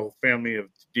there was a whole family of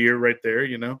deer right there,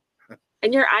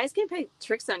 And your eyes can play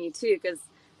tricks on you, too, because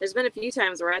there's been a few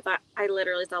times where I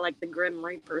literally saw, the Grim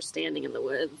Reaper standing in the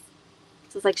woods.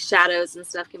 So it's shadows and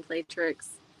stuff can play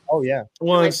tricks. Oh, yeah.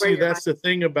 Well, and see, that's the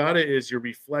thing about it is your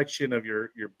reflection of your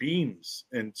beams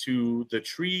into the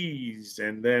trees.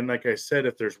 And then, like I said,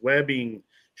 if there's webbing,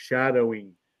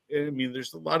 shadowing, I mean,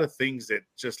 there's a lot of things that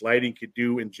just lighting could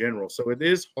do in general. So it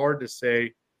is hard to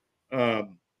say,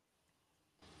 and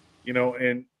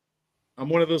I'm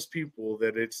one of those people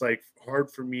that it's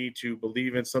hard for me to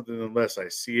believe in something unless I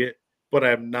see it, but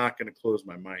I'm not going to close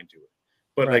my mind to it.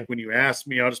 But right. When you ask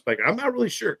me, I'll just be I'm not really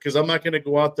sure, because I'm not going to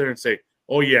go out there and say,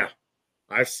 oh yeah,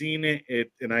 I've seen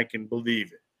it and I can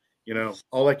believe it.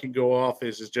 All I can go off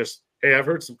is just, hey, I've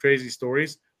heard some crazy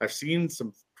stories. I've seen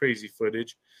some crazy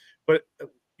footage, but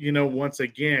once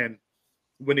again,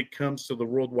 when it comes to the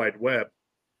World Wide Web,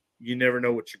 you never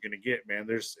know what you're going to get, man.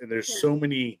 There's so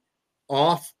many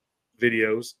off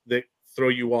videos that throw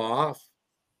you off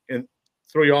and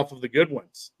throw you off of the good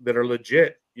ones that are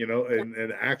legit, and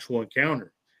an actual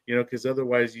encounter, because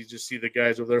otherwise you just see the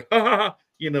guys over there,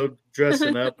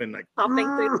 dressing up and hopping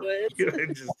through the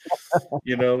woods.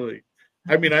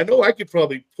 I mean, I know I could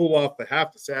probably pull off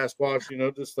half the Sasquatch,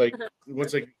 just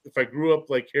if I grew up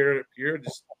here,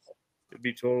 just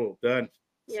be total done.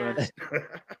 Yeah. Son.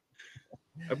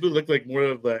 I would look like more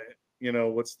of the,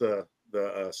 what's the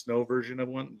snow version of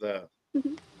one? The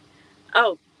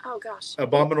Oh gosh.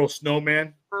 Abominable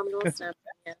Snowman. Abominable stuff.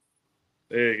 Yeah.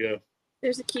 There you go.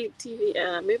 There's a cute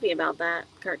TV movie about that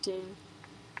cartoon.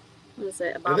 What is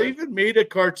it? Yeah, they even made a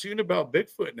cartoon about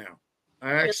Bigfoot now.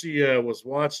 I actually was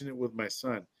watching it with my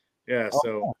son. Yeah,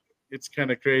 so it's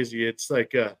kind of crazy. It's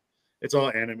like it's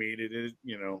all animated,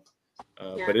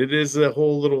 but it is a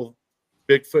whole little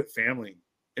Bigfoot family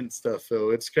and stuff.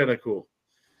 So it's kind of cool,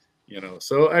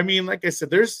 So I mean, like I said,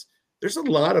 there's a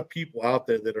lot of people out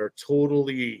there that are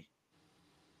totally,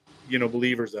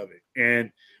 believers of it.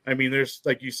 And I mean, there's,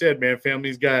 like you said, man,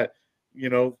 families got,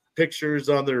 pictures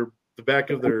on the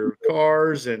back of their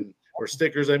cars or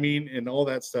stickers, and all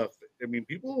that stuff. I mean,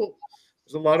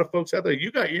 there's a lot of folks out there.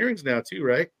 You got earrings now too,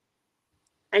 right?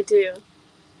 I do.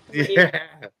 Yeah.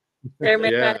 They're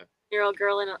made by a 10-year-old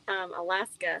girl in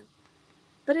Alaska.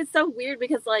 But it's so weird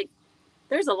because, like,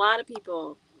 there's a lot of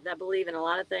people that believe in a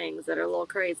lot of things that are a little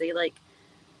crazy. Like,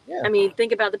 I mean,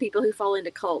 think about the people who fall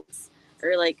into cults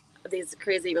or, like, these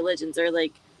crazy religions, or,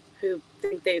 like, who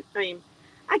think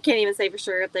I can't even say for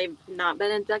sure if they've not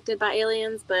been abducted by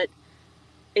aliens, but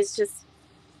it's just,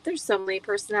 there's so many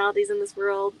personalities in this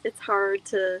world. It's hard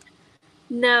to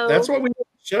know. That's what we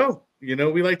show.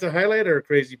 We like to highlight our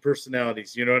crazy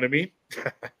personalities. You know what I mean?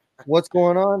 What's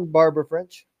going on, Barbara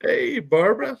French? Hey,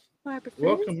 Barbara. Barbara French.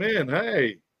 Welcome in.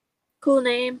 Hi. Cool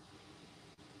name.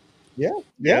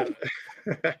 Yeah.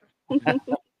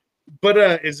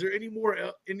 But is there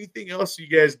anything else you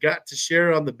guys got to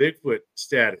share on the Bigfoot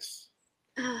status?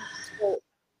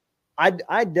 I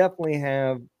definitely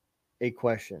have a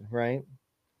question, right?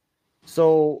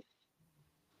 So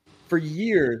for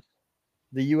years,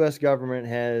 the U.S. government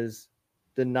has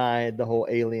denied the whole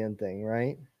alien thing,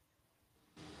 right?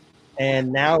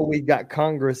 And now we've got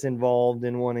Congress involved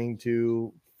in wanting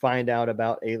to find out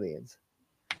about aliens.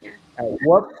 At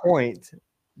what point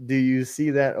do you see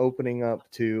that opening up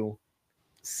to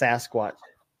Sasquatch?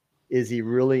 Is he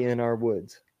really in our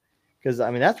woods? Because,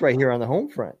 I mean, that's right here on the home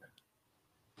front.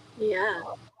 Yeah.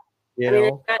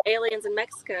 They've got aliens in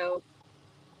Mexico.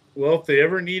 Well, if they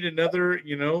ever need another,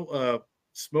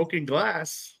 smoking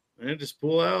glass, and just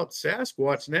pull out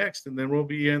Sasquatch next, and then we'll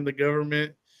be in the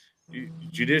government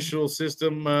judicial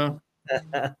system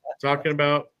talking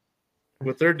about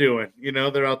what they're doing.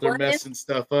 They're out there messing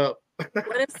stuff up.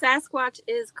 What if Sasquatch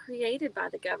is created by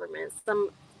the government? Some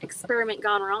experiment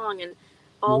gone wrong, and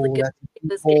all the good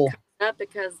things get covered up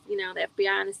because, the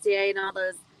FBI and the CIA and all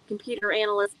those computer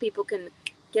analyst people can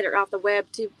get it off the web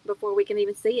too before we can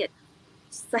even see it.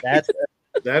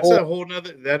 That's a whole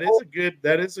nother. That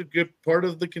is a good part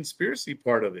of the conspiracy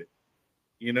part of it,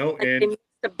 and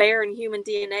the bear and human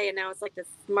DNA, and now it's like the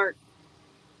smart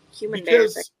human bear.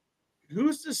 Because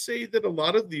who's to say that a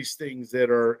lot of these things that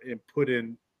are put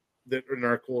in that in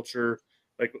our culture,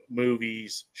 like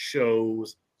movies,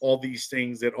 shows, all these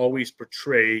things that always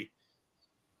portray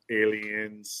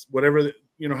aliens, whatever,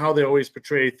 how they always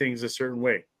portray things a certain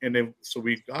way, and then so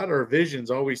we've got our visions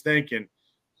always thinking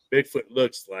Bigfoot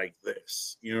looks like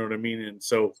this, you know what I mean? And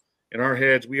so in our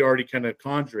heads, we already kind of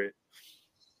conjure it.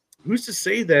 Who's to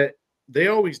say that they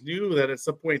always knew that at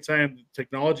some point in time,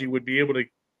 technology would be able to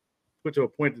put to a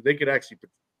point that they could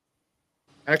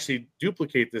actually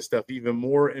duplicate this stuff even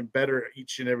more and better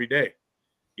each and every day.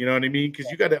 You know what I mean? Because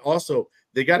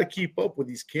they got to keep up with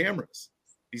these cameras.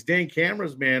 These dang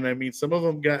cameras, man. I mean, some of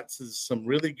them got some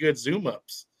really good zoom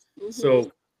ups. Mm-hmm.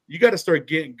 So you got to start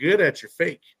getting good at your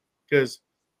fake, because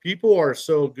people are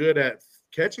so good at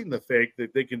catching the fake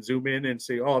that they can zoom in and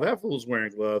say, oh, that fool's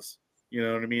wearing gloves. You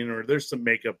know what I mean? Or there's some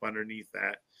makeup underneath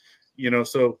that,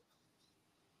 so.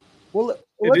 Well,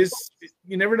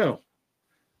 you never know.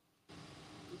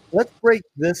 Let's break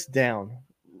this down,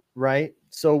 right?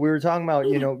 So we were talking about,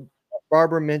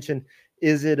 Barbara mentioned,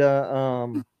 is it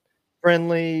a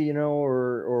friendly,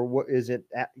 or what is it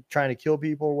trying to kill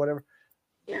people or whatever?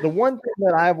 Yeah. The one thing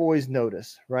that I've always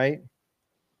noticed, right,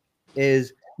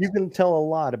 is you can tell a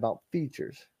lot about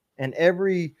features, and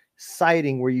every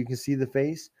sighting where you can see the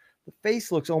face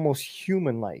looks almost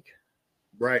human-like.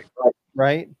 Right.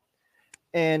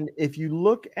 And if you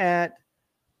look at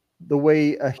the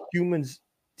way a human's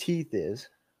teeth is,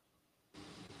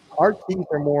 our teeth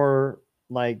are more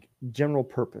like general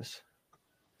purpose.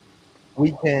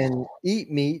 We can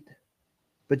eat meat,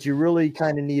 but you really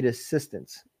kind of need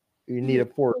assistance. You need a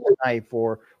fork, a knife,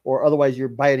 or otherwise you're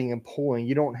biting and pulling.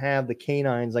 You don't have the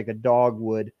canines like a dog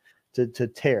would to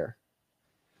tear.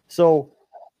 So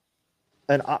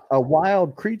a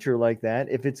wild creature like that,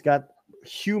 if it's got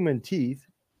human teeth,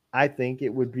 I think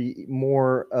it would be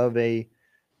more of a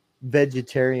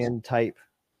vegetarian type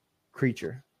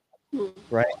creature,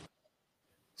 right?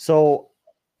 So,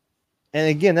 and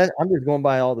again, I'm just going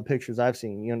by all the pictures I've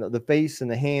seen. You know, the face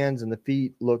and the hands and the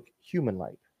feet look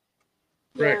human-like.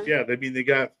 Correct. Yeah. I mean, they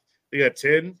got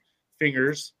 10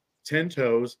 fingers, 10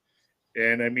 toes,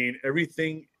 and I mean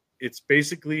everything. It's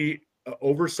basically an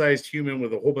oversized human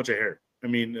with a whole bunch of hair. I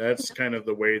mean, that's kind of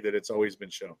the way that it's always been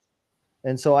shown.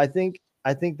 And so I think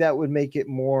that would make it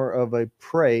more of a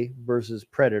prey versus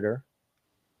predator.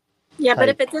 Yeah, but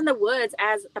if it's in the woods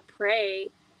as a prey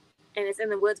and it's in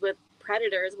the woods with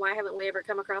predators, why haven't we ever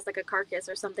come across like a carcass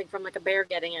or something from like a bear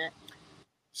getting it?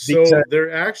 So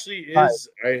there actually is,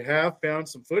 I have found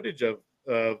some footage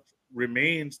of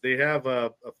remains. They have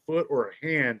a foot or a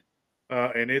hand,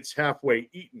 and it's halfway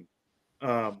eaten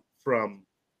from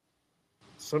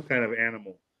some kind of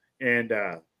animal. And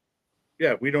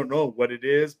yeah, we don't know what it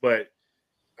is, but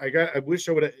I wish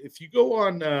I would have. If you go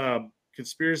on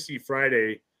Conspiracy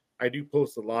Friday, I do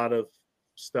post a lot of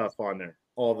stuff on there.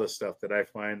 All the stuff that I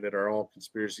find that are all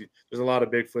conspiracy. There's a lot of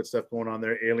Bigfoot stuff going on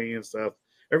there, alien stuff.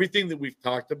 Everything that we've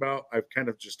talked about, I've kind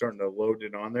of just starting to load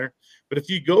it on there. But if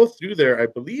you go through there, I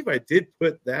believe I did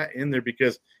put that in there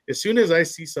because as soon as I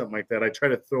see something like that, I try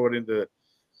to throw it into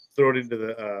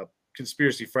the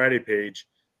Conspiracy Friday page.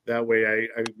 That way I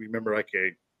remember,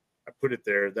 okay, I put it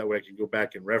there. That way I can go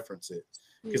back and reference it.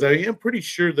 Because I am pretty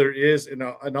sure there is, and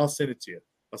I'll send it to you.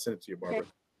 I'll send it to you, Barbara. Okay.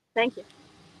 Thank you.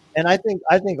 And I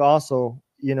think also,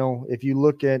 you know, if you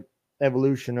look at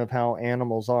evolution of how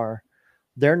animals are,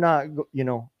 they're not, you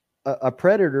know, a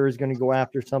predator is going to go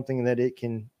after something that it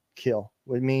can kill.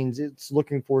 It means it's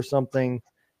looking for something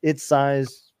its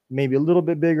size, maybe a little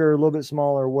bit bigger, a little bit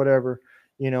smaller, whatever,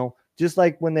 you know, just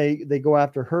like when they go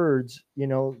after herds, you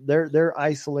know, they're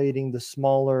isolating the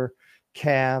smaller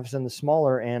calves and the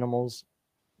smaller animals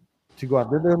to go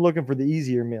after. They're looking for the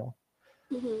easier meal.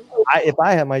 If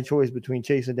I had my choice between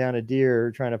chasing down a deer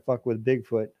or trying to fuck with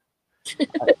Bigfoot,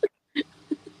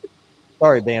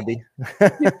 sorry, Bambi.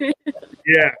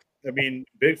 Yeah, I mean,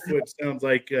 Bigfoot sounds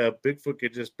like Bigfoot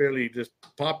could just barely just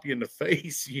pop you in the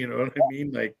face. You know what I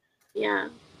mean? Like, yeah.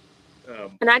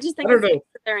 And I just think I don't know.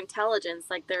 Their intelligence,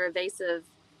 like their evasive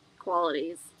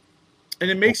qualities.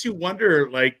 And it makes you wonder,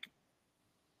 like,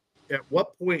 at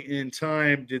what point in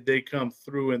time did they come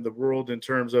through in the world in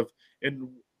terms of, and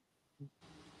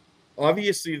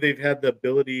obviously they've had the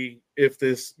ability, if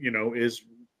this, you know, is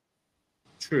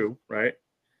true, right?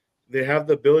 They have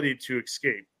the ability to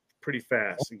escape pretty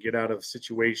fast and get out of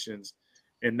situations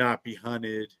and not be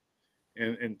hunted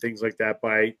and things like that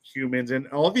by humans. And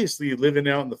obviously living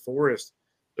out in the forest,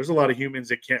 there's a lot of humans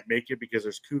that can't make it because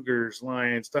there's cougars,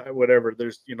 lions, whatever.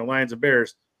 There's, you know, lions and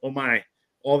bears. Oh my,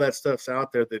 all that stuff's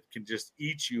out there that can just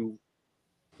eat you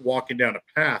walking down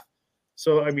a path.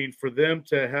 So, I mean, for them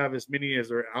to have as many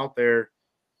as are out there,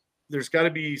 there's got to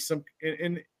be some,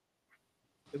 and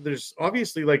there's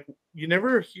obviously, like, you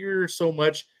never hear so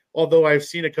much, although I've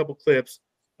seen a couple clips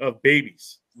of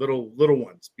babies, little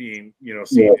ones being, you know,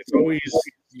 seen. It's always,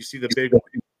 you see the big one.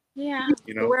 Yeah.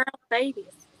 You know, where are the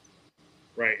babies?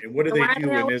 Right. And what do they do?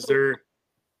 And is there,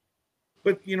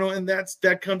 but, you know, and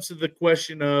that comes to the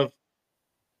question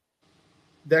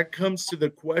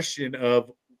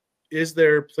of, is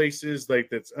there places like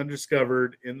that's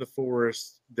undiscovered in the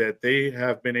forest that they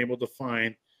have been able to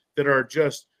find that are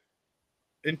just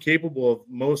incapable of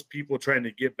most people trying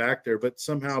to get back there, but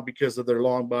somehow because of their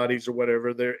long bodies or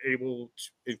whatever, they're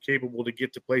incapable to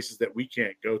get to places that we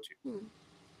can't go to.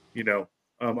 You know,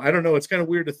 I don't know. It's kind of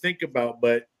weird to think about,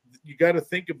 but you got to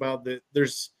think about that.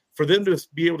 There's, for them to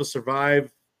be able to survive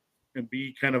and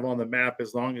be kind of on the map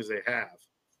as long as they have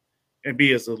and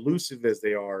be as elusive as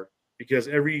they are, because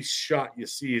every shot you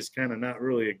see is kind of not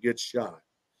really a good shot.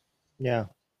 Yeah.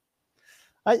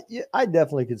 I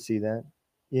definitely could see that,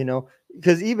 you know,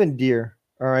 because even deer,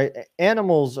 all right,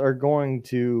 animals are going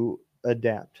to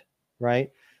adapt, right?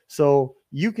 So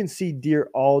you can see deer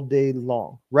all day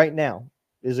long. Right now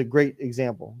is a great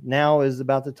example. Now is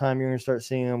about the time you're going to start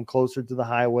seeing them closer to the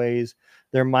highways.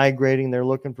 They're migrating. They're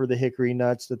looking for the hickory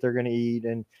nuts that they're going to eat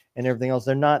and everything else.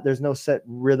 There's no set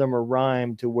rhythm or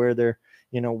rhyme to where they're,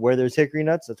 you know, where there's hickory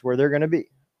nuts, that's where they're going to be,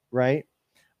 right?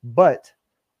 But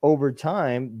over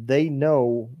time, they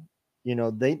know, you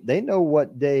know, they know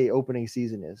what day opening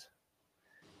season is,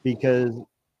 because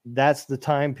that's the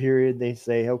time period they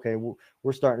say, okay,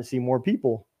 we're starting to see more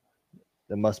people.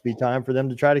 It must be time for them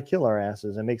to try to kill our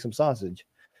asses and make some sausage,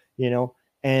 you know?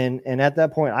 And at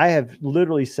that point, I have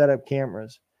literally set up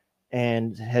cameras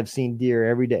and have seen deer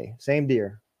every day, same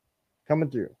deer coming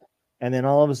through. And then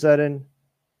all of a sudden,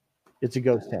 it's a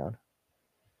ghost town.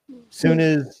 Soon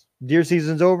as deer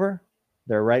season's over,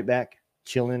 they're right back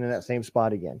chilling in that same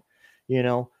spot again.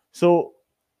 So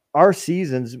our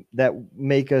seasons that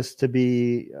make us to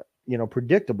be,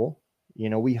 predictable.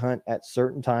 We hunt at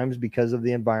certain times because of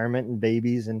the environment and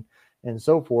babies and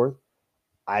so forth.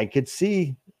 I could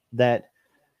see that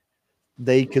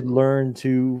they could learn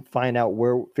to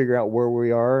figure out where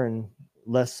we are and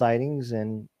less sightings.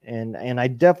 And I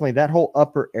definitely, that whole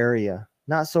upper area,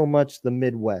 not so much the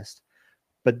Midwest,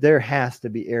 but there has to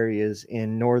be areas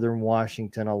in northern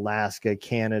Washington, Alaska,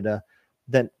 Canada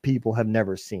that people have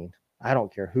never seen. I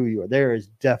don't care who you are. There is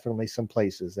definitely some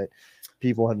places that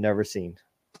people have never seen.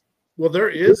 Well, there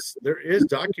is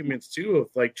documents too of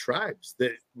like tribes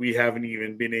that we haven't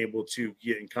even been able to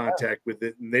get in contact with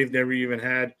it, and they've never even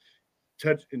had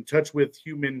touch with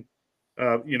human,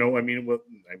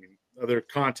 other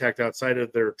contact outside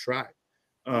of their tribe.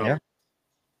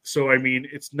 So I mean,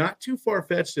 it's not too far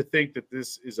fetched to think that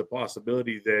this is a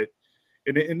possibility. That,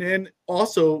 and then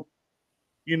also,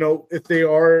 if they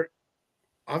are,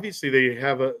 obviously they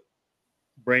have a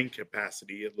brain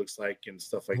capacity, it looks like, and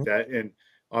stuff like that, and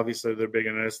obviously they're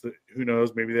bigger than us. Who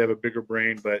knows? Maybe they have a bigger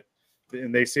brain,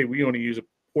 and they say we only use a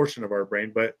portion of our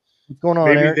brain, but what's going on,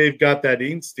 maybe Eric? they've got that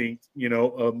instinct,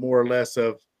 more or less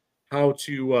of how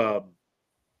to,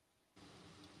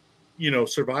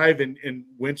 survive and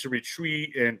when to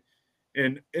retreat. And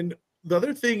the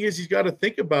other thing is, you got to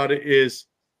think about it is,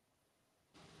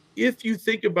 if you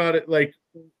think about it, like,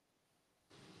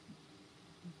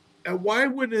 why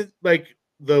wouldn't like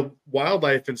the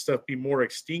wildlife and stuff be more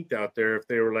extinct out there if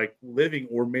they were like living,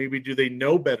 or maybe do they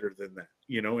know better than that,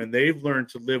 and they've learned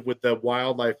to live with the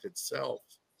wildlife itself.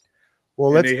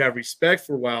 Well, and they have respect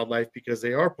for wildlife because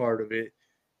they are part of it,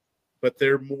 but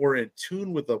they're more in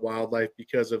tune with the wildlife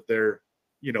because of their,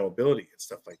 ability and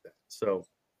stuff like that. So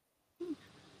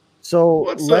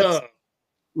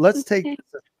let's take this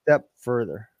a step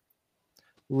further.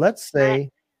 Let's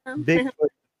say Bigfoot.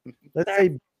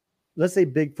 Let's say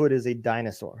Bigfoot is a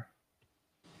dinosaur,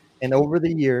 and over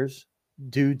the years,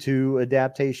 due to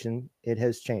adaptation, it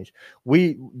has changed.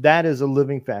 That is a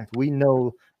living fact. We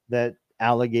know that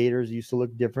alligators used to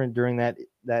look different during that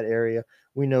area.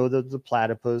 We know that the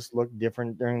platypus looked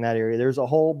different during that area. There's a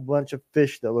whole bunch of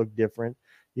fish that look different,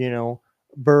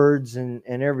 birds and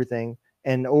everything.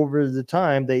 And over the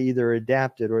time, they either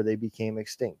adapted or they became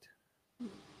extinct.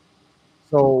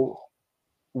 So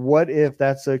what if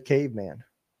that's a caveman?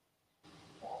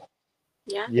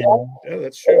 Yeah. Yeah,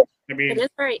 that's true. I mean, it is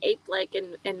very ape-like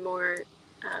and more.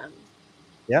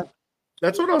 Yeah.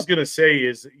 That's what I was gonna say.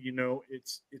 Is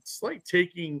it's like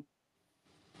taking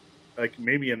like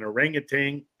maybe an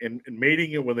orangutan and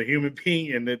mating it with a human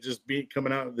being, and it just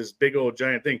coming out of this big old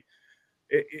giant thing.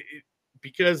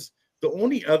 Because the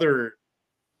only other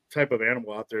type of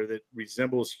animal out there that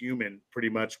resembles human pretty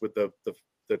much with the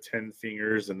 10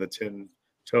 fingers and the 10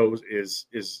 toes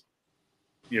is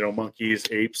monkeys,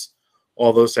 apes,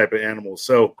 all those type of animals.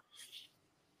 So,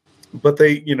 but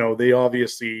they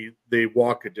obviously they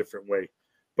walk a different way.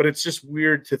 But it's just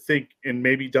weird to think, and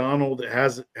maybe Donald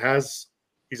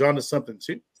he's onto something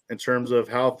too in terms of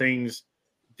how things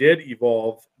did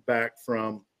evolve back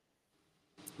from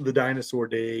the dinosaur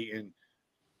day, and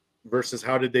versus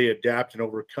how did they adapt and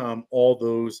overcome all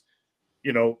those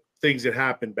things that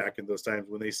happened back in those times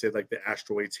when they said like the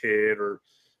asteroids hit or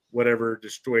whatever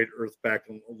destroyed Earth back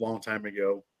a long time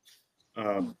ago,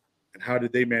 and how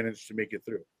did they manage to make it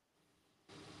through?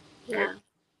 Yeah.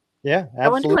 Yeah, absolutely. I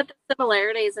wonder what the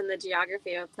similarities in the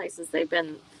geography of places they've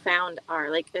been found are,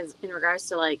 like, in regards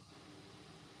to like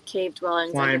cave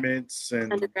dwellings, climates,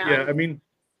 and underground.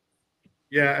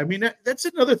 That's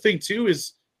another thing too.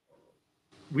 Is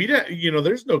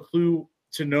there's no clue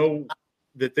to know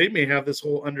that they may have this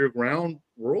whole underground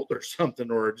world or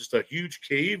something, or just a huge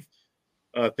cave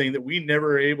thing that we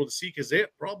never are able to see, because they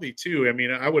probably too. I mean,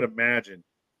 I would imagine,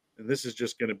 and this is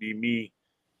just going to be me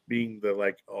being the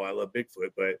like, oh, I love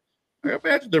Bigfoot, but I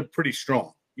imagine they're pretty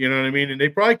strong. You know what I mean? And they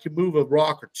probably can move a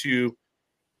rock or two,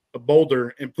 a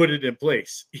boulder, and put it in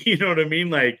place. You know what I mean?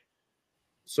 Like,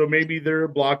 so maybe they're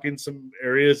blocking some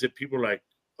areas that people are like,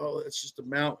 oh, it's just a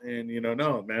mountain.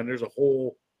 No, man, there's a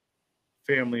whole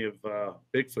family of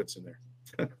Bigfoots in there.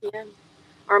 Yeah.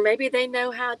 Or maybe they know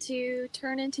how to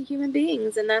turn into human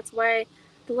beings, and that's why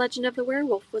the legend of the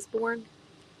werewolf was born.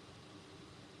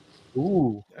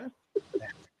 Ooh, that's a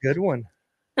good one.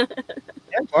 Yeah,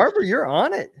 Barbara, you're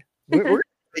on it. We're going to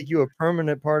make you a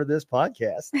permanent part of this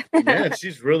podcast. Man,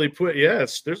 she's really put.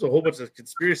 Yes, there's a whole bunch of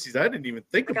conspiracies I didn't even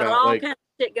think about. All kinds of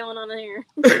shit going on in here.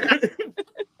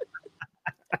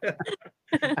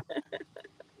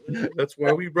 That's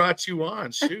why we brought you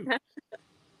on. Shoot.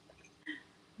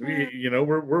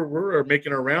 we're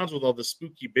making our rounds with all the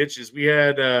spooky bitches. We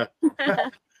had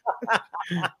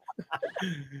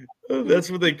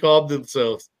that's what they called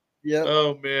themselves. Yeah.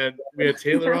 Oh man, we had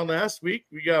Taylor on last week.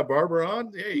 We got Barbara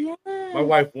on. Hey, my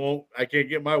wife won't. I can't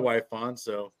get my wife on.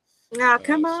 So,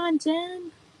 come on,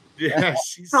 Jen. Yeah,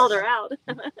 she's called her out.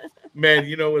 Man,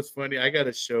 you know what's funny? I got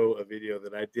to show a video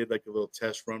that I did like a little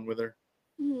test run with her.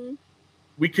 Mm-hmm.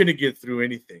 We couldn't get through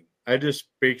anything. I just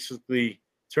basically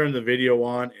turned the video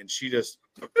on, and she just,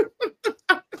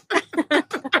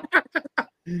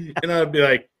 and I'd be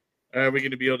like, "Are we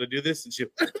going to be able to do this?" And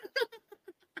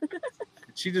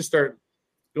she just started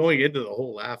going into the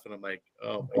whole laugh, and I'm like,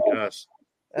 "Oh my gosh!"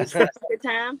 Good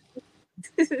time.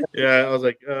 Yeah, I was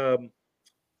like, I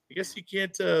guess you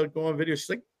can't go on video. She's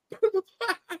like,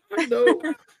 no.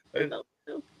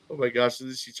 Oh my gosh! And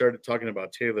then she started talking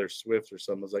about Taylor Swift or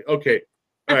something. I was like, okay,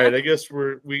 all right. I guess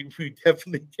we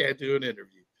definitely can't do an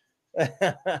interview.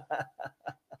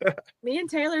 Me and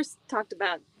Taylor talked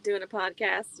about doing a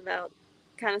podcast about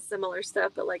kind of similar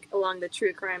stuff, but like along the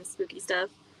true crime spooky stuff.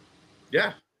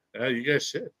 Yeah, you guys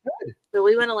should. So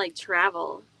we want to like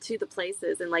travel to the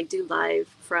places and like do live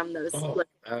from those. Oh,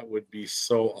 that would be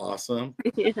so awesome.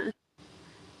 Yeah.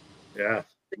 Yeah.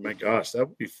 My gosh, that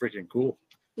would be freaking cool.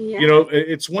 Yeah. You know,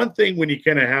 it's one thing when you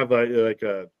kind of have a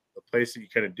place that you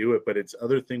kind of do it, but it's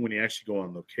other thing when you actually go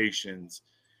on locations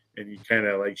and you kind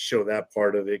of like show that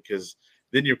part of it, because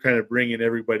then you're kind of bringing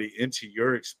everybody into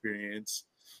your experience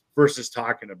versus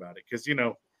talking about it. Because, you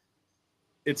know,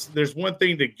 there's one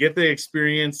thing to get the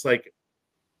experience like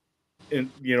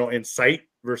in sight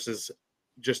versus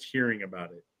just hearing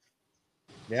about it.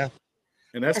 Yeah.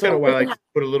 And that's kind of why I like to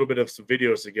put a little bit of some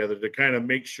videos together to kind of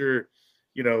make sure,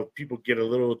 you know, people get a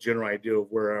little general idea of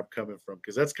where I'm coming from.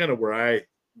 Because that's kind of where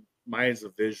mine's a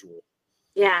visual.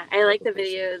 Yeah, I like the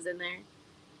videos in there.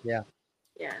 Yeah.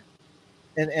 Yeah.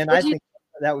 And I think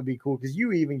that would be cool because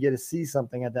you even get to see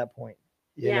something at that point.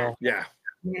 You know? Yeah.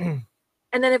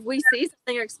 And then if we see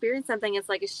something or experience something, it's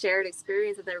like a shared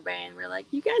experience with everybody. And we're like,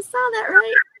 you guys saw that,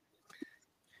 right?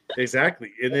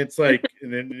 Exactly. And it's like,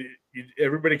 and then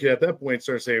everybody can at that point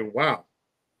start saying, wow,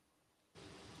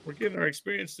 we're getting our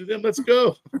experience through them. Let's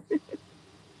go.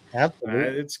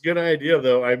 Absolutely. It's a good idea,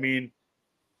 though. I mean,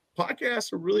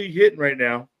 podcasts are really hitting right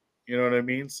now. You know what I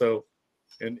mean? So,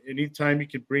 and anytime you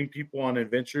can bring people on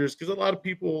adventures, because a lot of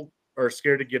people are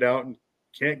scared to get out and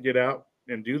can't get out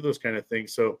and do those kind of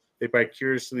things. So they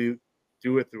vicariously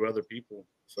do it through other people.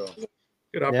 So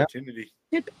good opportunity.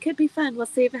 Could be fun. We'll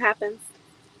see if it happens.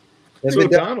 So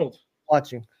Donald,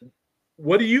 watching.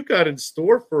 What do you got in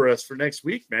store for us for next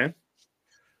week, man?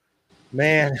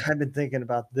 Man, I've been thinking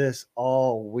about this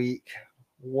all week.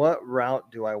 What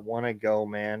route do I want to go,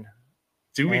 man?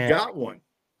 Do we got one?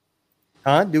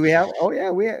 Huh? Do we have? Oh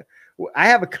yeah, I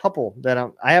have a couple that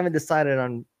I haven't decided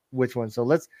on which one. So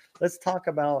let's talk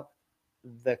about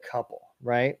the couple,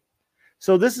 right?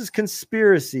 So this is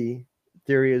conspiracy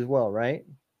theory as well, right?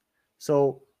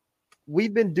 So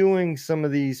we've been doing some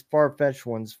of these far-fetched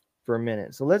ones for a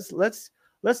minute. So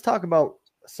let's talk about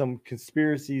some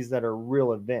conspiracies that are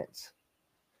real events,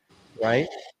 right?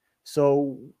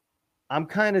 So I'm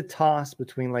kind of tossed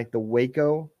between like the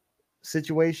Waco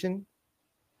situation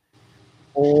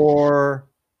or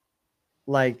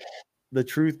like the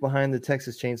truth behind the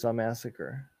Texas Chainsaw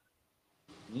Massacre.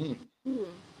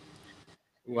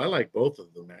 Well, I like both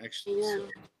of them actually. Yeah. So.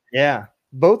 Yeah,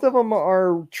 both of them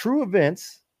are true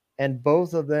events, and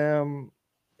both of them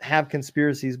have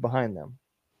conspiracies behind them.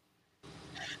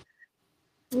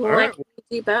 Well, all right.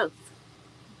 We do both.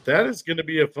 That is going to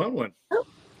be a fun one. Oh.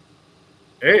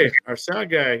 Hey, our sound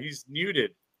guy, he's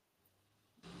muted.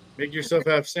 Make yourself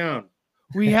have sound.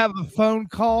 We have a phone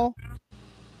call.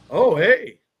 Oh,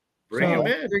 hey. Bring him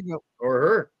in. Or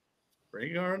her.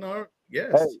 Bring her on.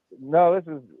 Yes. Hey, no, this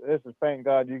is thank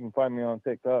God you can find me on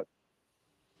TikTok.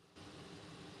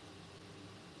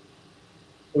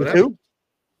 With who?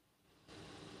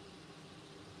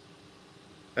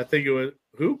 I think it was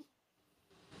who?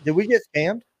 Did we get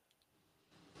scammed?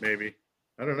 Maybe.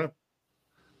 I don't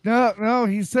know. No,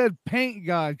 he said paint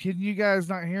God. Can you guys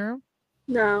not hear him?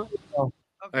 No. Oh.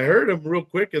 I heard him real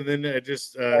quick, and then I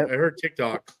just I heard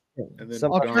TikTok. And then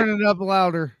I'll turn it up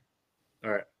louder.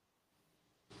 All right.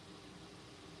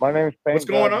 My name's Paint. What's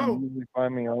going God. on? You can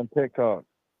find me on TikTok.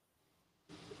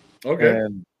 Okay.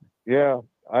 And yeah,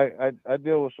 I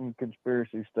deal with some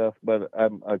conspiracy stuff, but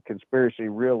I'm a conspiracy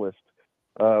realist.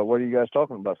 What are you guys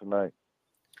talking about tonight?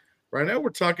 Right now, we're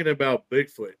talking about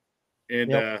Bigfoot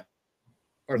and our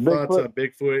Bigfoot? thoughts on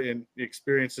Bigfoot and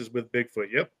experiences with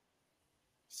Bigfoot. Yep.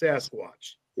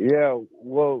 Sasquatch. Yeah,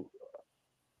 well,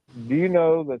 do you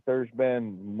know that there's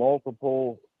been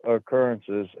multiple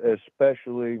occurrences,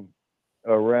 especially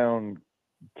around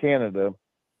Canada,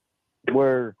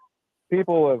 where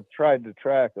people have tried to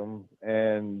track them,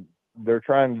 and they're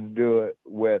trying to do it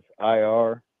with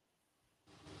IR.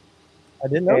 I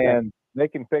didn't know that. And they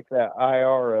can pick that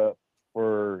IR up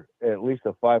for at least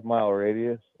a 5-mile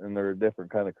radius, and they're a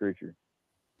different kind of creature.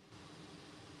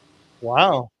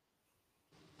 Wow.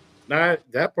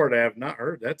 That part I have not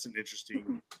heard. That's an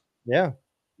interesting. Yeah.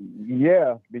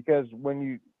 Yeah, because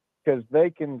they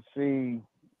can see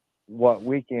what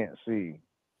we can't see.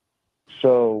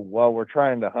 So while we're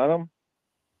trying to hunt them,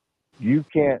 you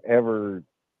can't ever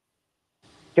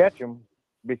catch them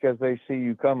because they see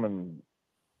you coming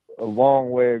a long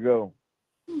way ago.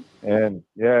 And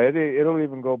yeah, it'll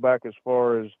even go back as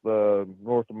far as the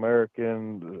North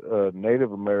American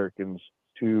Native Americans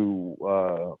to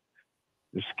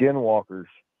the skinwalkers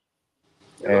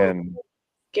and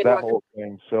that whole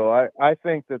thing. So I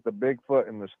think that the Bigfoot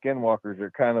and the skinwalkers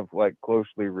are kind of like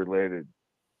closely related.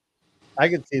 I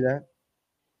could see that.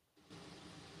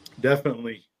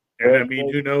 Definitely. And I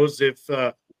mean, who knows if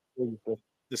the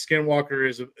skinwalker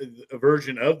is a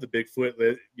version of the Bigfoot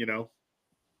that, you know,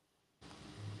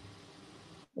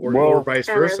 or vice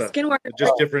versa.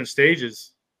 Just different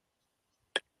stages.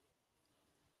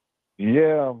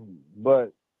 Yeah,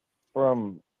 but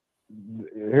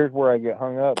here's where I get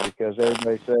hung up, because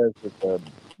everybody says that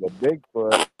the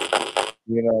Bigfoot,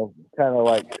 you know, kind of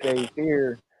like stays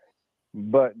here,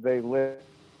 but they live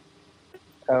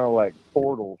kind of like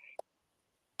portals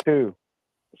too.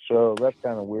 So that's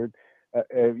kind of weird.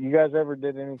 Have you guys ever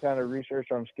did any kind of research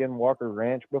on Skinwalker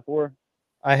Ranch before?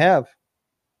 I have.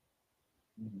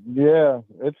 Yeah,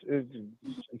 it's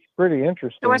pretty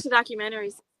interesting. I watched the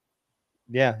documentaries.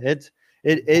 Yeah, it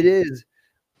is,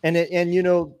 and you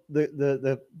know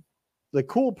the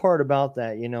cool part about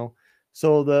that, you know,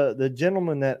 so the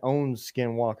gentleman that owns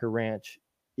Skinwalker Ranch,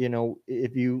 you know,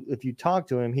 if you talk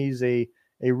to him, he's a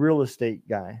real estate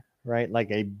guy, right?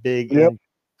 Like a big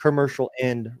commercial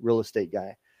end real estate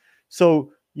guy.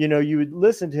 So, you know, you would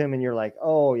listen to him and you're like,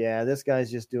 oh yeah, this guy's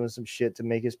just doing some shit to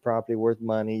make his property worth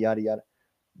money, yada yada.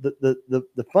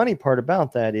 The funny part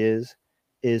about that is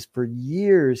for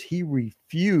years he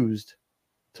refused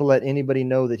to let anybody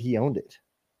know that he owned it.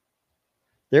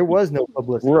 There was no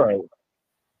publicity, right?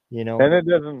 You know, and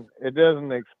it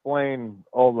doesn't explain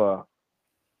all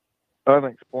the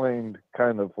unexplained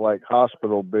kind of like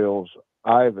hospital bills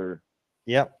either.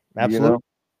 Yep, absolutely.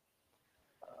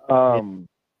 You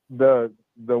know?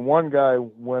 The one guy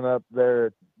went up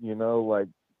there, you know, like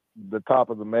the top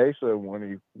of the mesa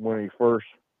when he first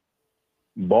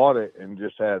bought it, and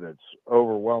just had its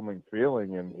overwhelming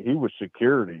feeling, and he was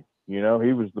security, you know,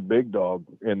 he was the big dog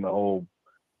in the whole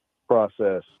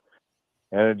process,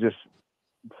 and it just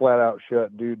flat out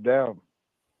shut dude down.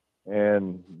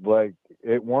 And like,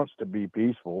 it wants to be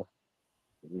peaceful,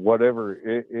 whatever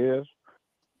it is,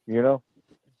 you know.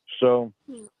 So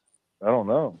I don't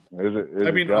know. Is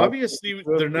I mean, obviously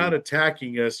they're not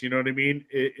attacking us. You know what I mean?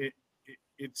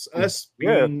 It's us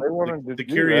being the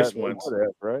curious ones,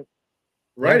 right?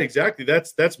 Right. Yeah. Exactly.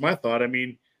 That's my thought. I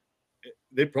mean,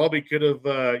 they probably could have,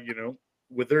 you know,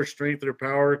 with their strength, their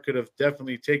power, could have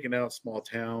definitely taken out small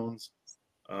towns,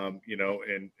 you know,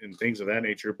 and things of that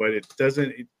nature. But it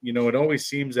doesn't, you know, it always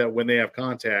seems that when they have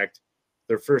contact,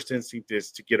 their first instinct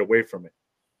is to get away from it,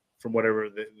 from whatever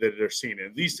that they're seeing.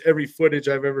 At least every footage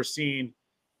I've ever seen,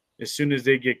 as soon as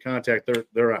they get contact,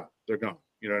 they're out, they're gone.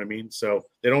 You know what I mean? So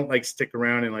they don't like stick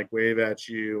around and like wave at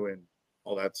you and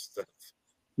all that stuff.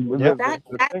 The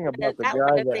thing about the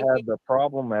guy that had the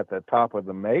problem at the top of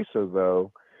the mesa,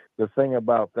 though, the thing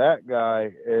about that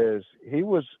guy is he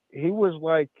was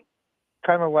like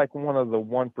kind of like one of the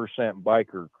 1%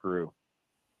 biker crew.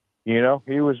 You know,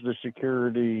 he was the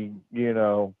security, you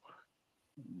know,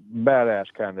 badass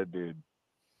kind of dude.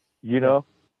 You know?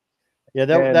 Yeah,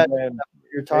 that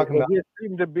you're talking about. It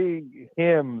seemed to be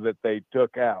him that they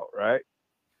took out, right?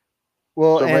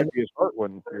 Well, so and maybe his heart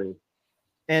wasn't true.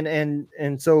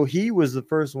 And so he was the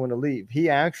first one to leave. He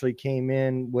actually came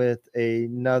in with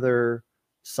another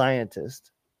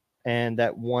scientist, and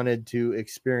that wanted to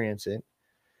experience it.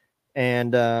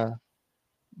 And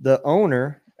the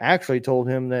owner actually told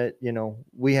him that, you know,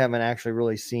 we haven't actually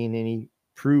really seen any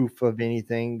proof of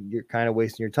anything. You're kind of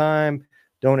wasting your time.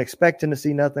 Don't expect him to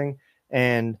see nothing.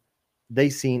 And they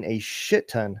seen a shit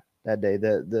ton that day.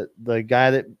 The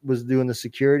guy that was doing the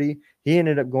security, he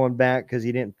ended up going back because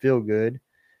he didn't feel good.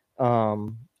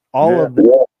 Of them,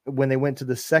 when they went to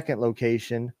the second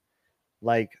location,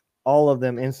 like all of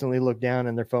them instantly looked down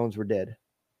and their phones were dead.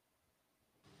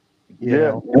 You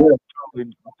know?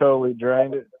 Totally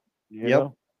drained it. You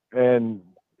know? And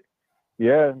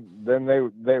yeah, then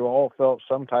they all felt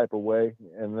some type of way,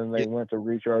 and then they went to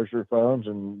recharge their phones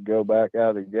and go back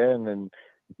out again. And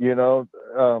you know,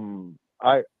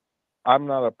 I'm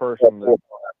not a person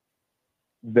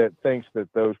that thinks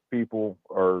that those people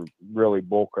are really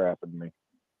bullcrapping me.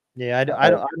 Yeah, I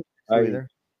don't think so either.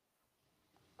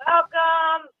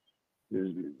 Welcome.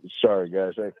 Sorry,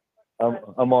 guys.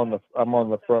 I'm on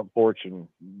the front porch and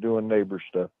doing neighbor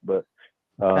stuff, but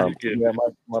yeah,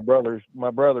 my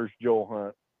brother's Joel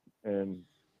Hunt, and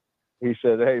he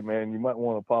said, "Hey, man, you might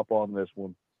want to pop on this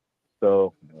one."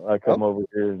 So I come over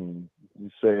here and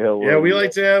say hello. Yeah, we like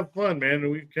to have fun,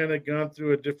 man. We've kind of gone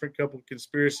through a different couple of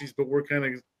conspiracies, but we're kind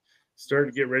of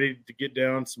starting to get ready to get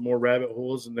down some more rabbit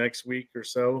holes in the next week or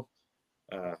so.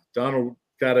 Donald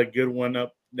got a good one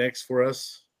up next for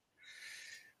us.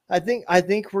 I think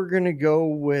we're gonna go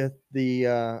with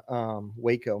the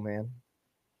Waco, man.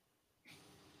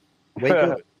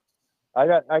 Waco.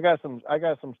 I got some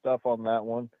stuff on that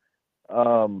one.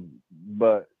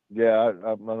 But yeah,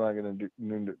 I'm not gonna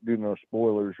do no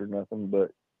spoilers or nothing.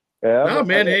 But yeah, no,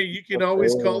 man. Hey, you can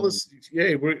always call us.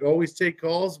 Yeah, we always take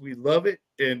calls. We love it,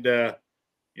 and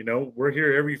you know, we're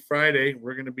here every Friday.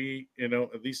 We're gonna be, you know,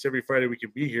 at least every Friday we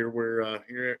can be here. We're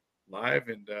here live,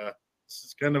 and this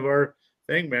is kind of our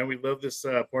thing, man. We love this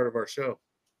part of our show.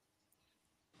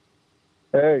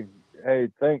 Hey,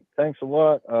 thanks a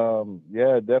lot.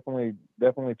 Yeah,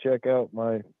 definitely check out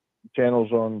my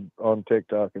channels on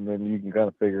TikTok, and then you can kind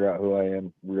of figure out who I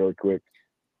am really quick.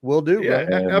 Will do. Yeah,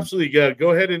 absolutely.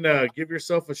 Go ahead and give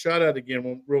yourself a shout out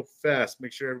again real fast.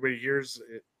 Make sure everybody hears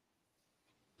it.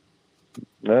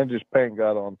 I just Paint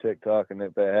God on TikTok, and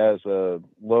if it has a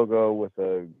logo with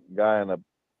a guy in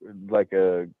like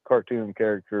a cartoon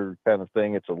character kind of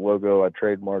thing, it's a logo. I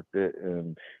trademarked it,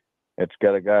 and it's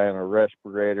got a guy in a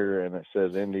respirator, and it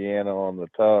says Indiana on the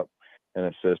top, and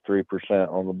it says 3%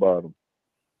 on the bottom.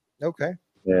 Okay.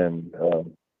 And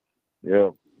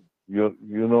yeah, you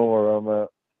know where I'm at.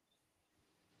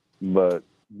 But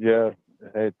yeah,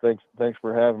 hey, thanks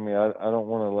for having me. I don't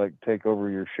want to like take over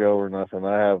your show or nothing.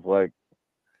 I have like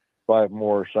 5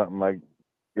 more or something I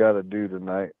got to do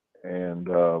tonight, and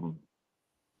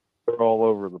they're all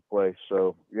over the place.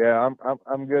 So yeah,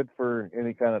 I'm good for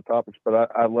any kind of topics, but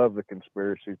I love the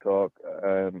conspiracy talk.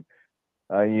 And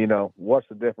you know, what's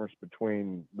the difference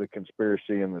between the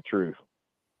conspiracy and the truth?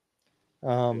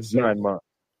 9 months.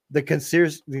 The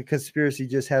conspiracy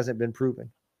just hasn't been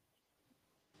proven.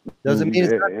 Doesn't mean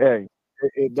it's not. Hey,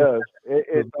 it does.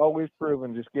 It's always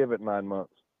proven. Just give it 9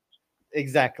 months.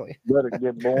 Exactly. Let it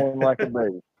get born like a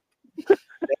baby.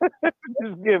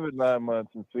 Just give it 9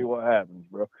 months and see what happens,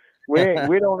 bro.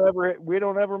 We don't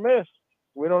ever miss.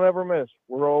 We don't ever miss.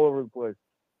 We're all over the place.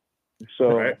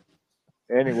 So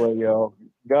anyway, y'all,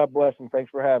 God bless and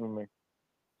thanks for having me.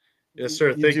 Yes,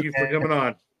 sir. Thank you for coming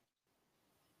on.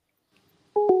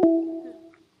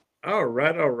 All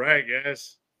right,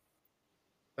 guys.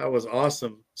 That was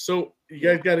awesome. So, you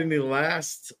guys got any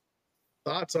last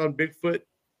thoughts on Bigfoot?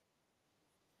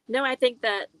 No, I think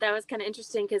that was kind of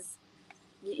interesting because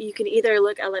you can either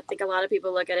look, I think a lot of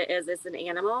people look at it as it's an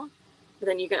animal, but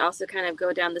then you can also kind of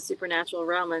go down the supernatural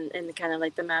realm and kind of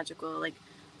like the magical, like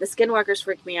the skinwalkers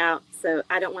freak me out. So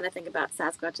I don't want to think about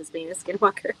Sasquatch as being a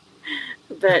skinwalker,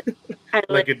 but I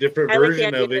like a different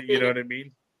version of it. You know what I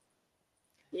mean?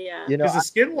 Yeah. Because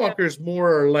the skinwalkers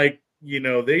more like, you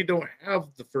know, they don't have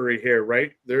the furry hair,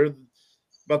 right? They're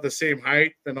about the same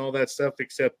height and all that stuff,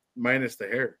 except minus the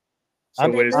hair.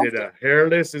 So is it a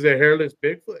hairless? Is it a hairless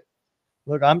Bigfoot?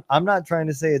 Look, I'm not trying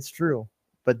to say it's true,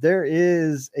 but there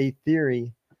is a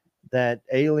theory that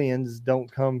aliens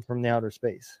don't come from the outer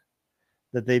space,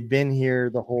 that they've been here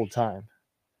the whole time,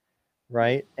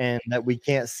 right? And that we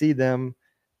can't see them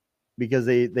because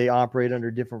they operate under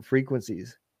different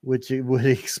frequencies, which it would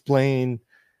explain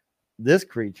this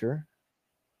creature,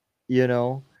 you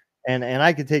know, and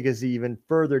I could take us even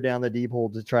further down the deep hole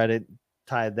to try to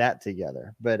tie that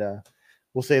together, but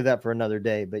we'll save that for another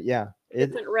day. But yeah,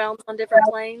 different realms on different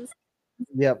planes.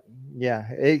 Yep. Yeah,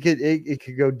 it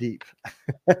could go deep.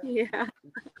 Yeah.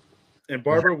 And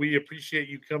Barbara, we appreciate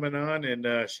you coming on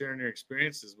and sharing your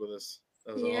experiences with us.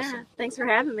 That was awesome. Thanks for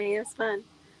having me. It was fun.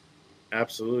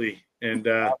 Absolutely. And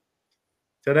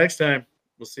till next time,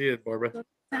 we'll see you, Barbara.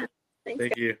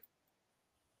 Thank you.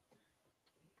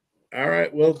 All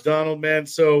right. Well, Donald, man.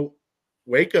 So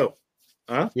Waco,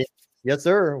 huh? Yeah. Yes,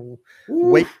 sir.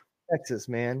 Waco, Texas,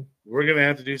 man. We're gonna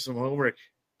have to do some homework.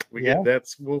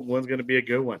 That's one's gonna be a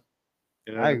good one.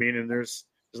 You know what I mean? And there's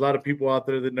a lot of people out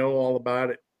there that know all about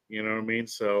it. You know what I mean?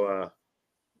 So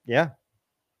yeah.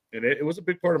 And it was a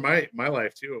big part of my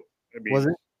life too. I mean, was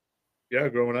it? Yeah,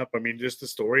 growing up. I mean, just the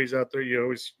stories out there. You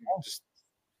always just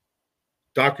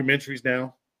documentaries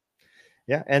now.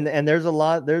 Yeah, and there's a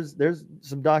lot. There's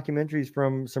some documentaries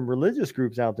from some religious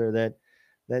groups out there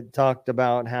that talked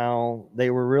about how they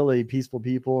were really peaceful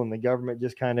people, and the government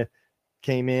just kind of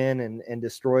came in and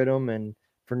destroyed them, and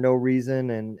for no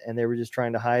reason, and they were just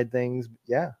trying to hide things.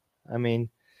 Yeah, I mean,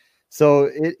 so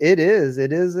it is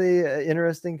a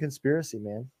interesting conspiracy,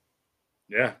 man.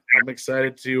 Yeah, I'm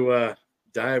excited to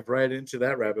dive right into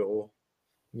that rabbit hole.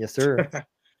 Yes, sir. All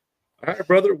right,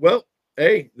 brother. Well,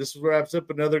 hey, this wraps up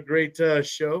another great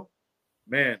show.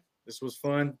 Man, this was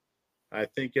fun. I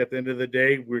think at the end of the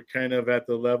day, we're kind of at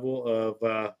the level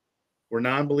of we're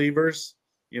non-believers.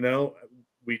 You know,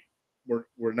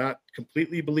 we're not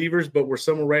completely believers, but we're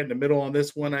somewhere right in the middle on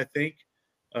this one, I think.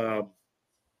 But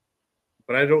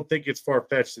I don't think it's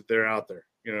far-fetched that they're out there.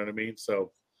 You know what I mean?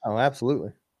 So, oh,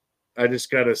 absolutely. I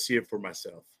just got to see it for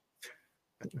myself.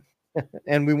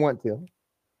 And we want to.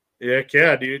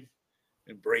 Yeah, dude.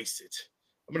 Embrace it.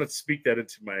 I'm going to speak that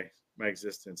into my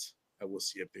existence. I will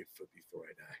see a Bigfoot before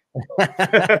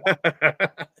I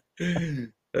die.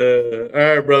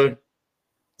 All right, brother.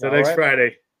 Till next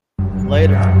Friday.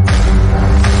 Later.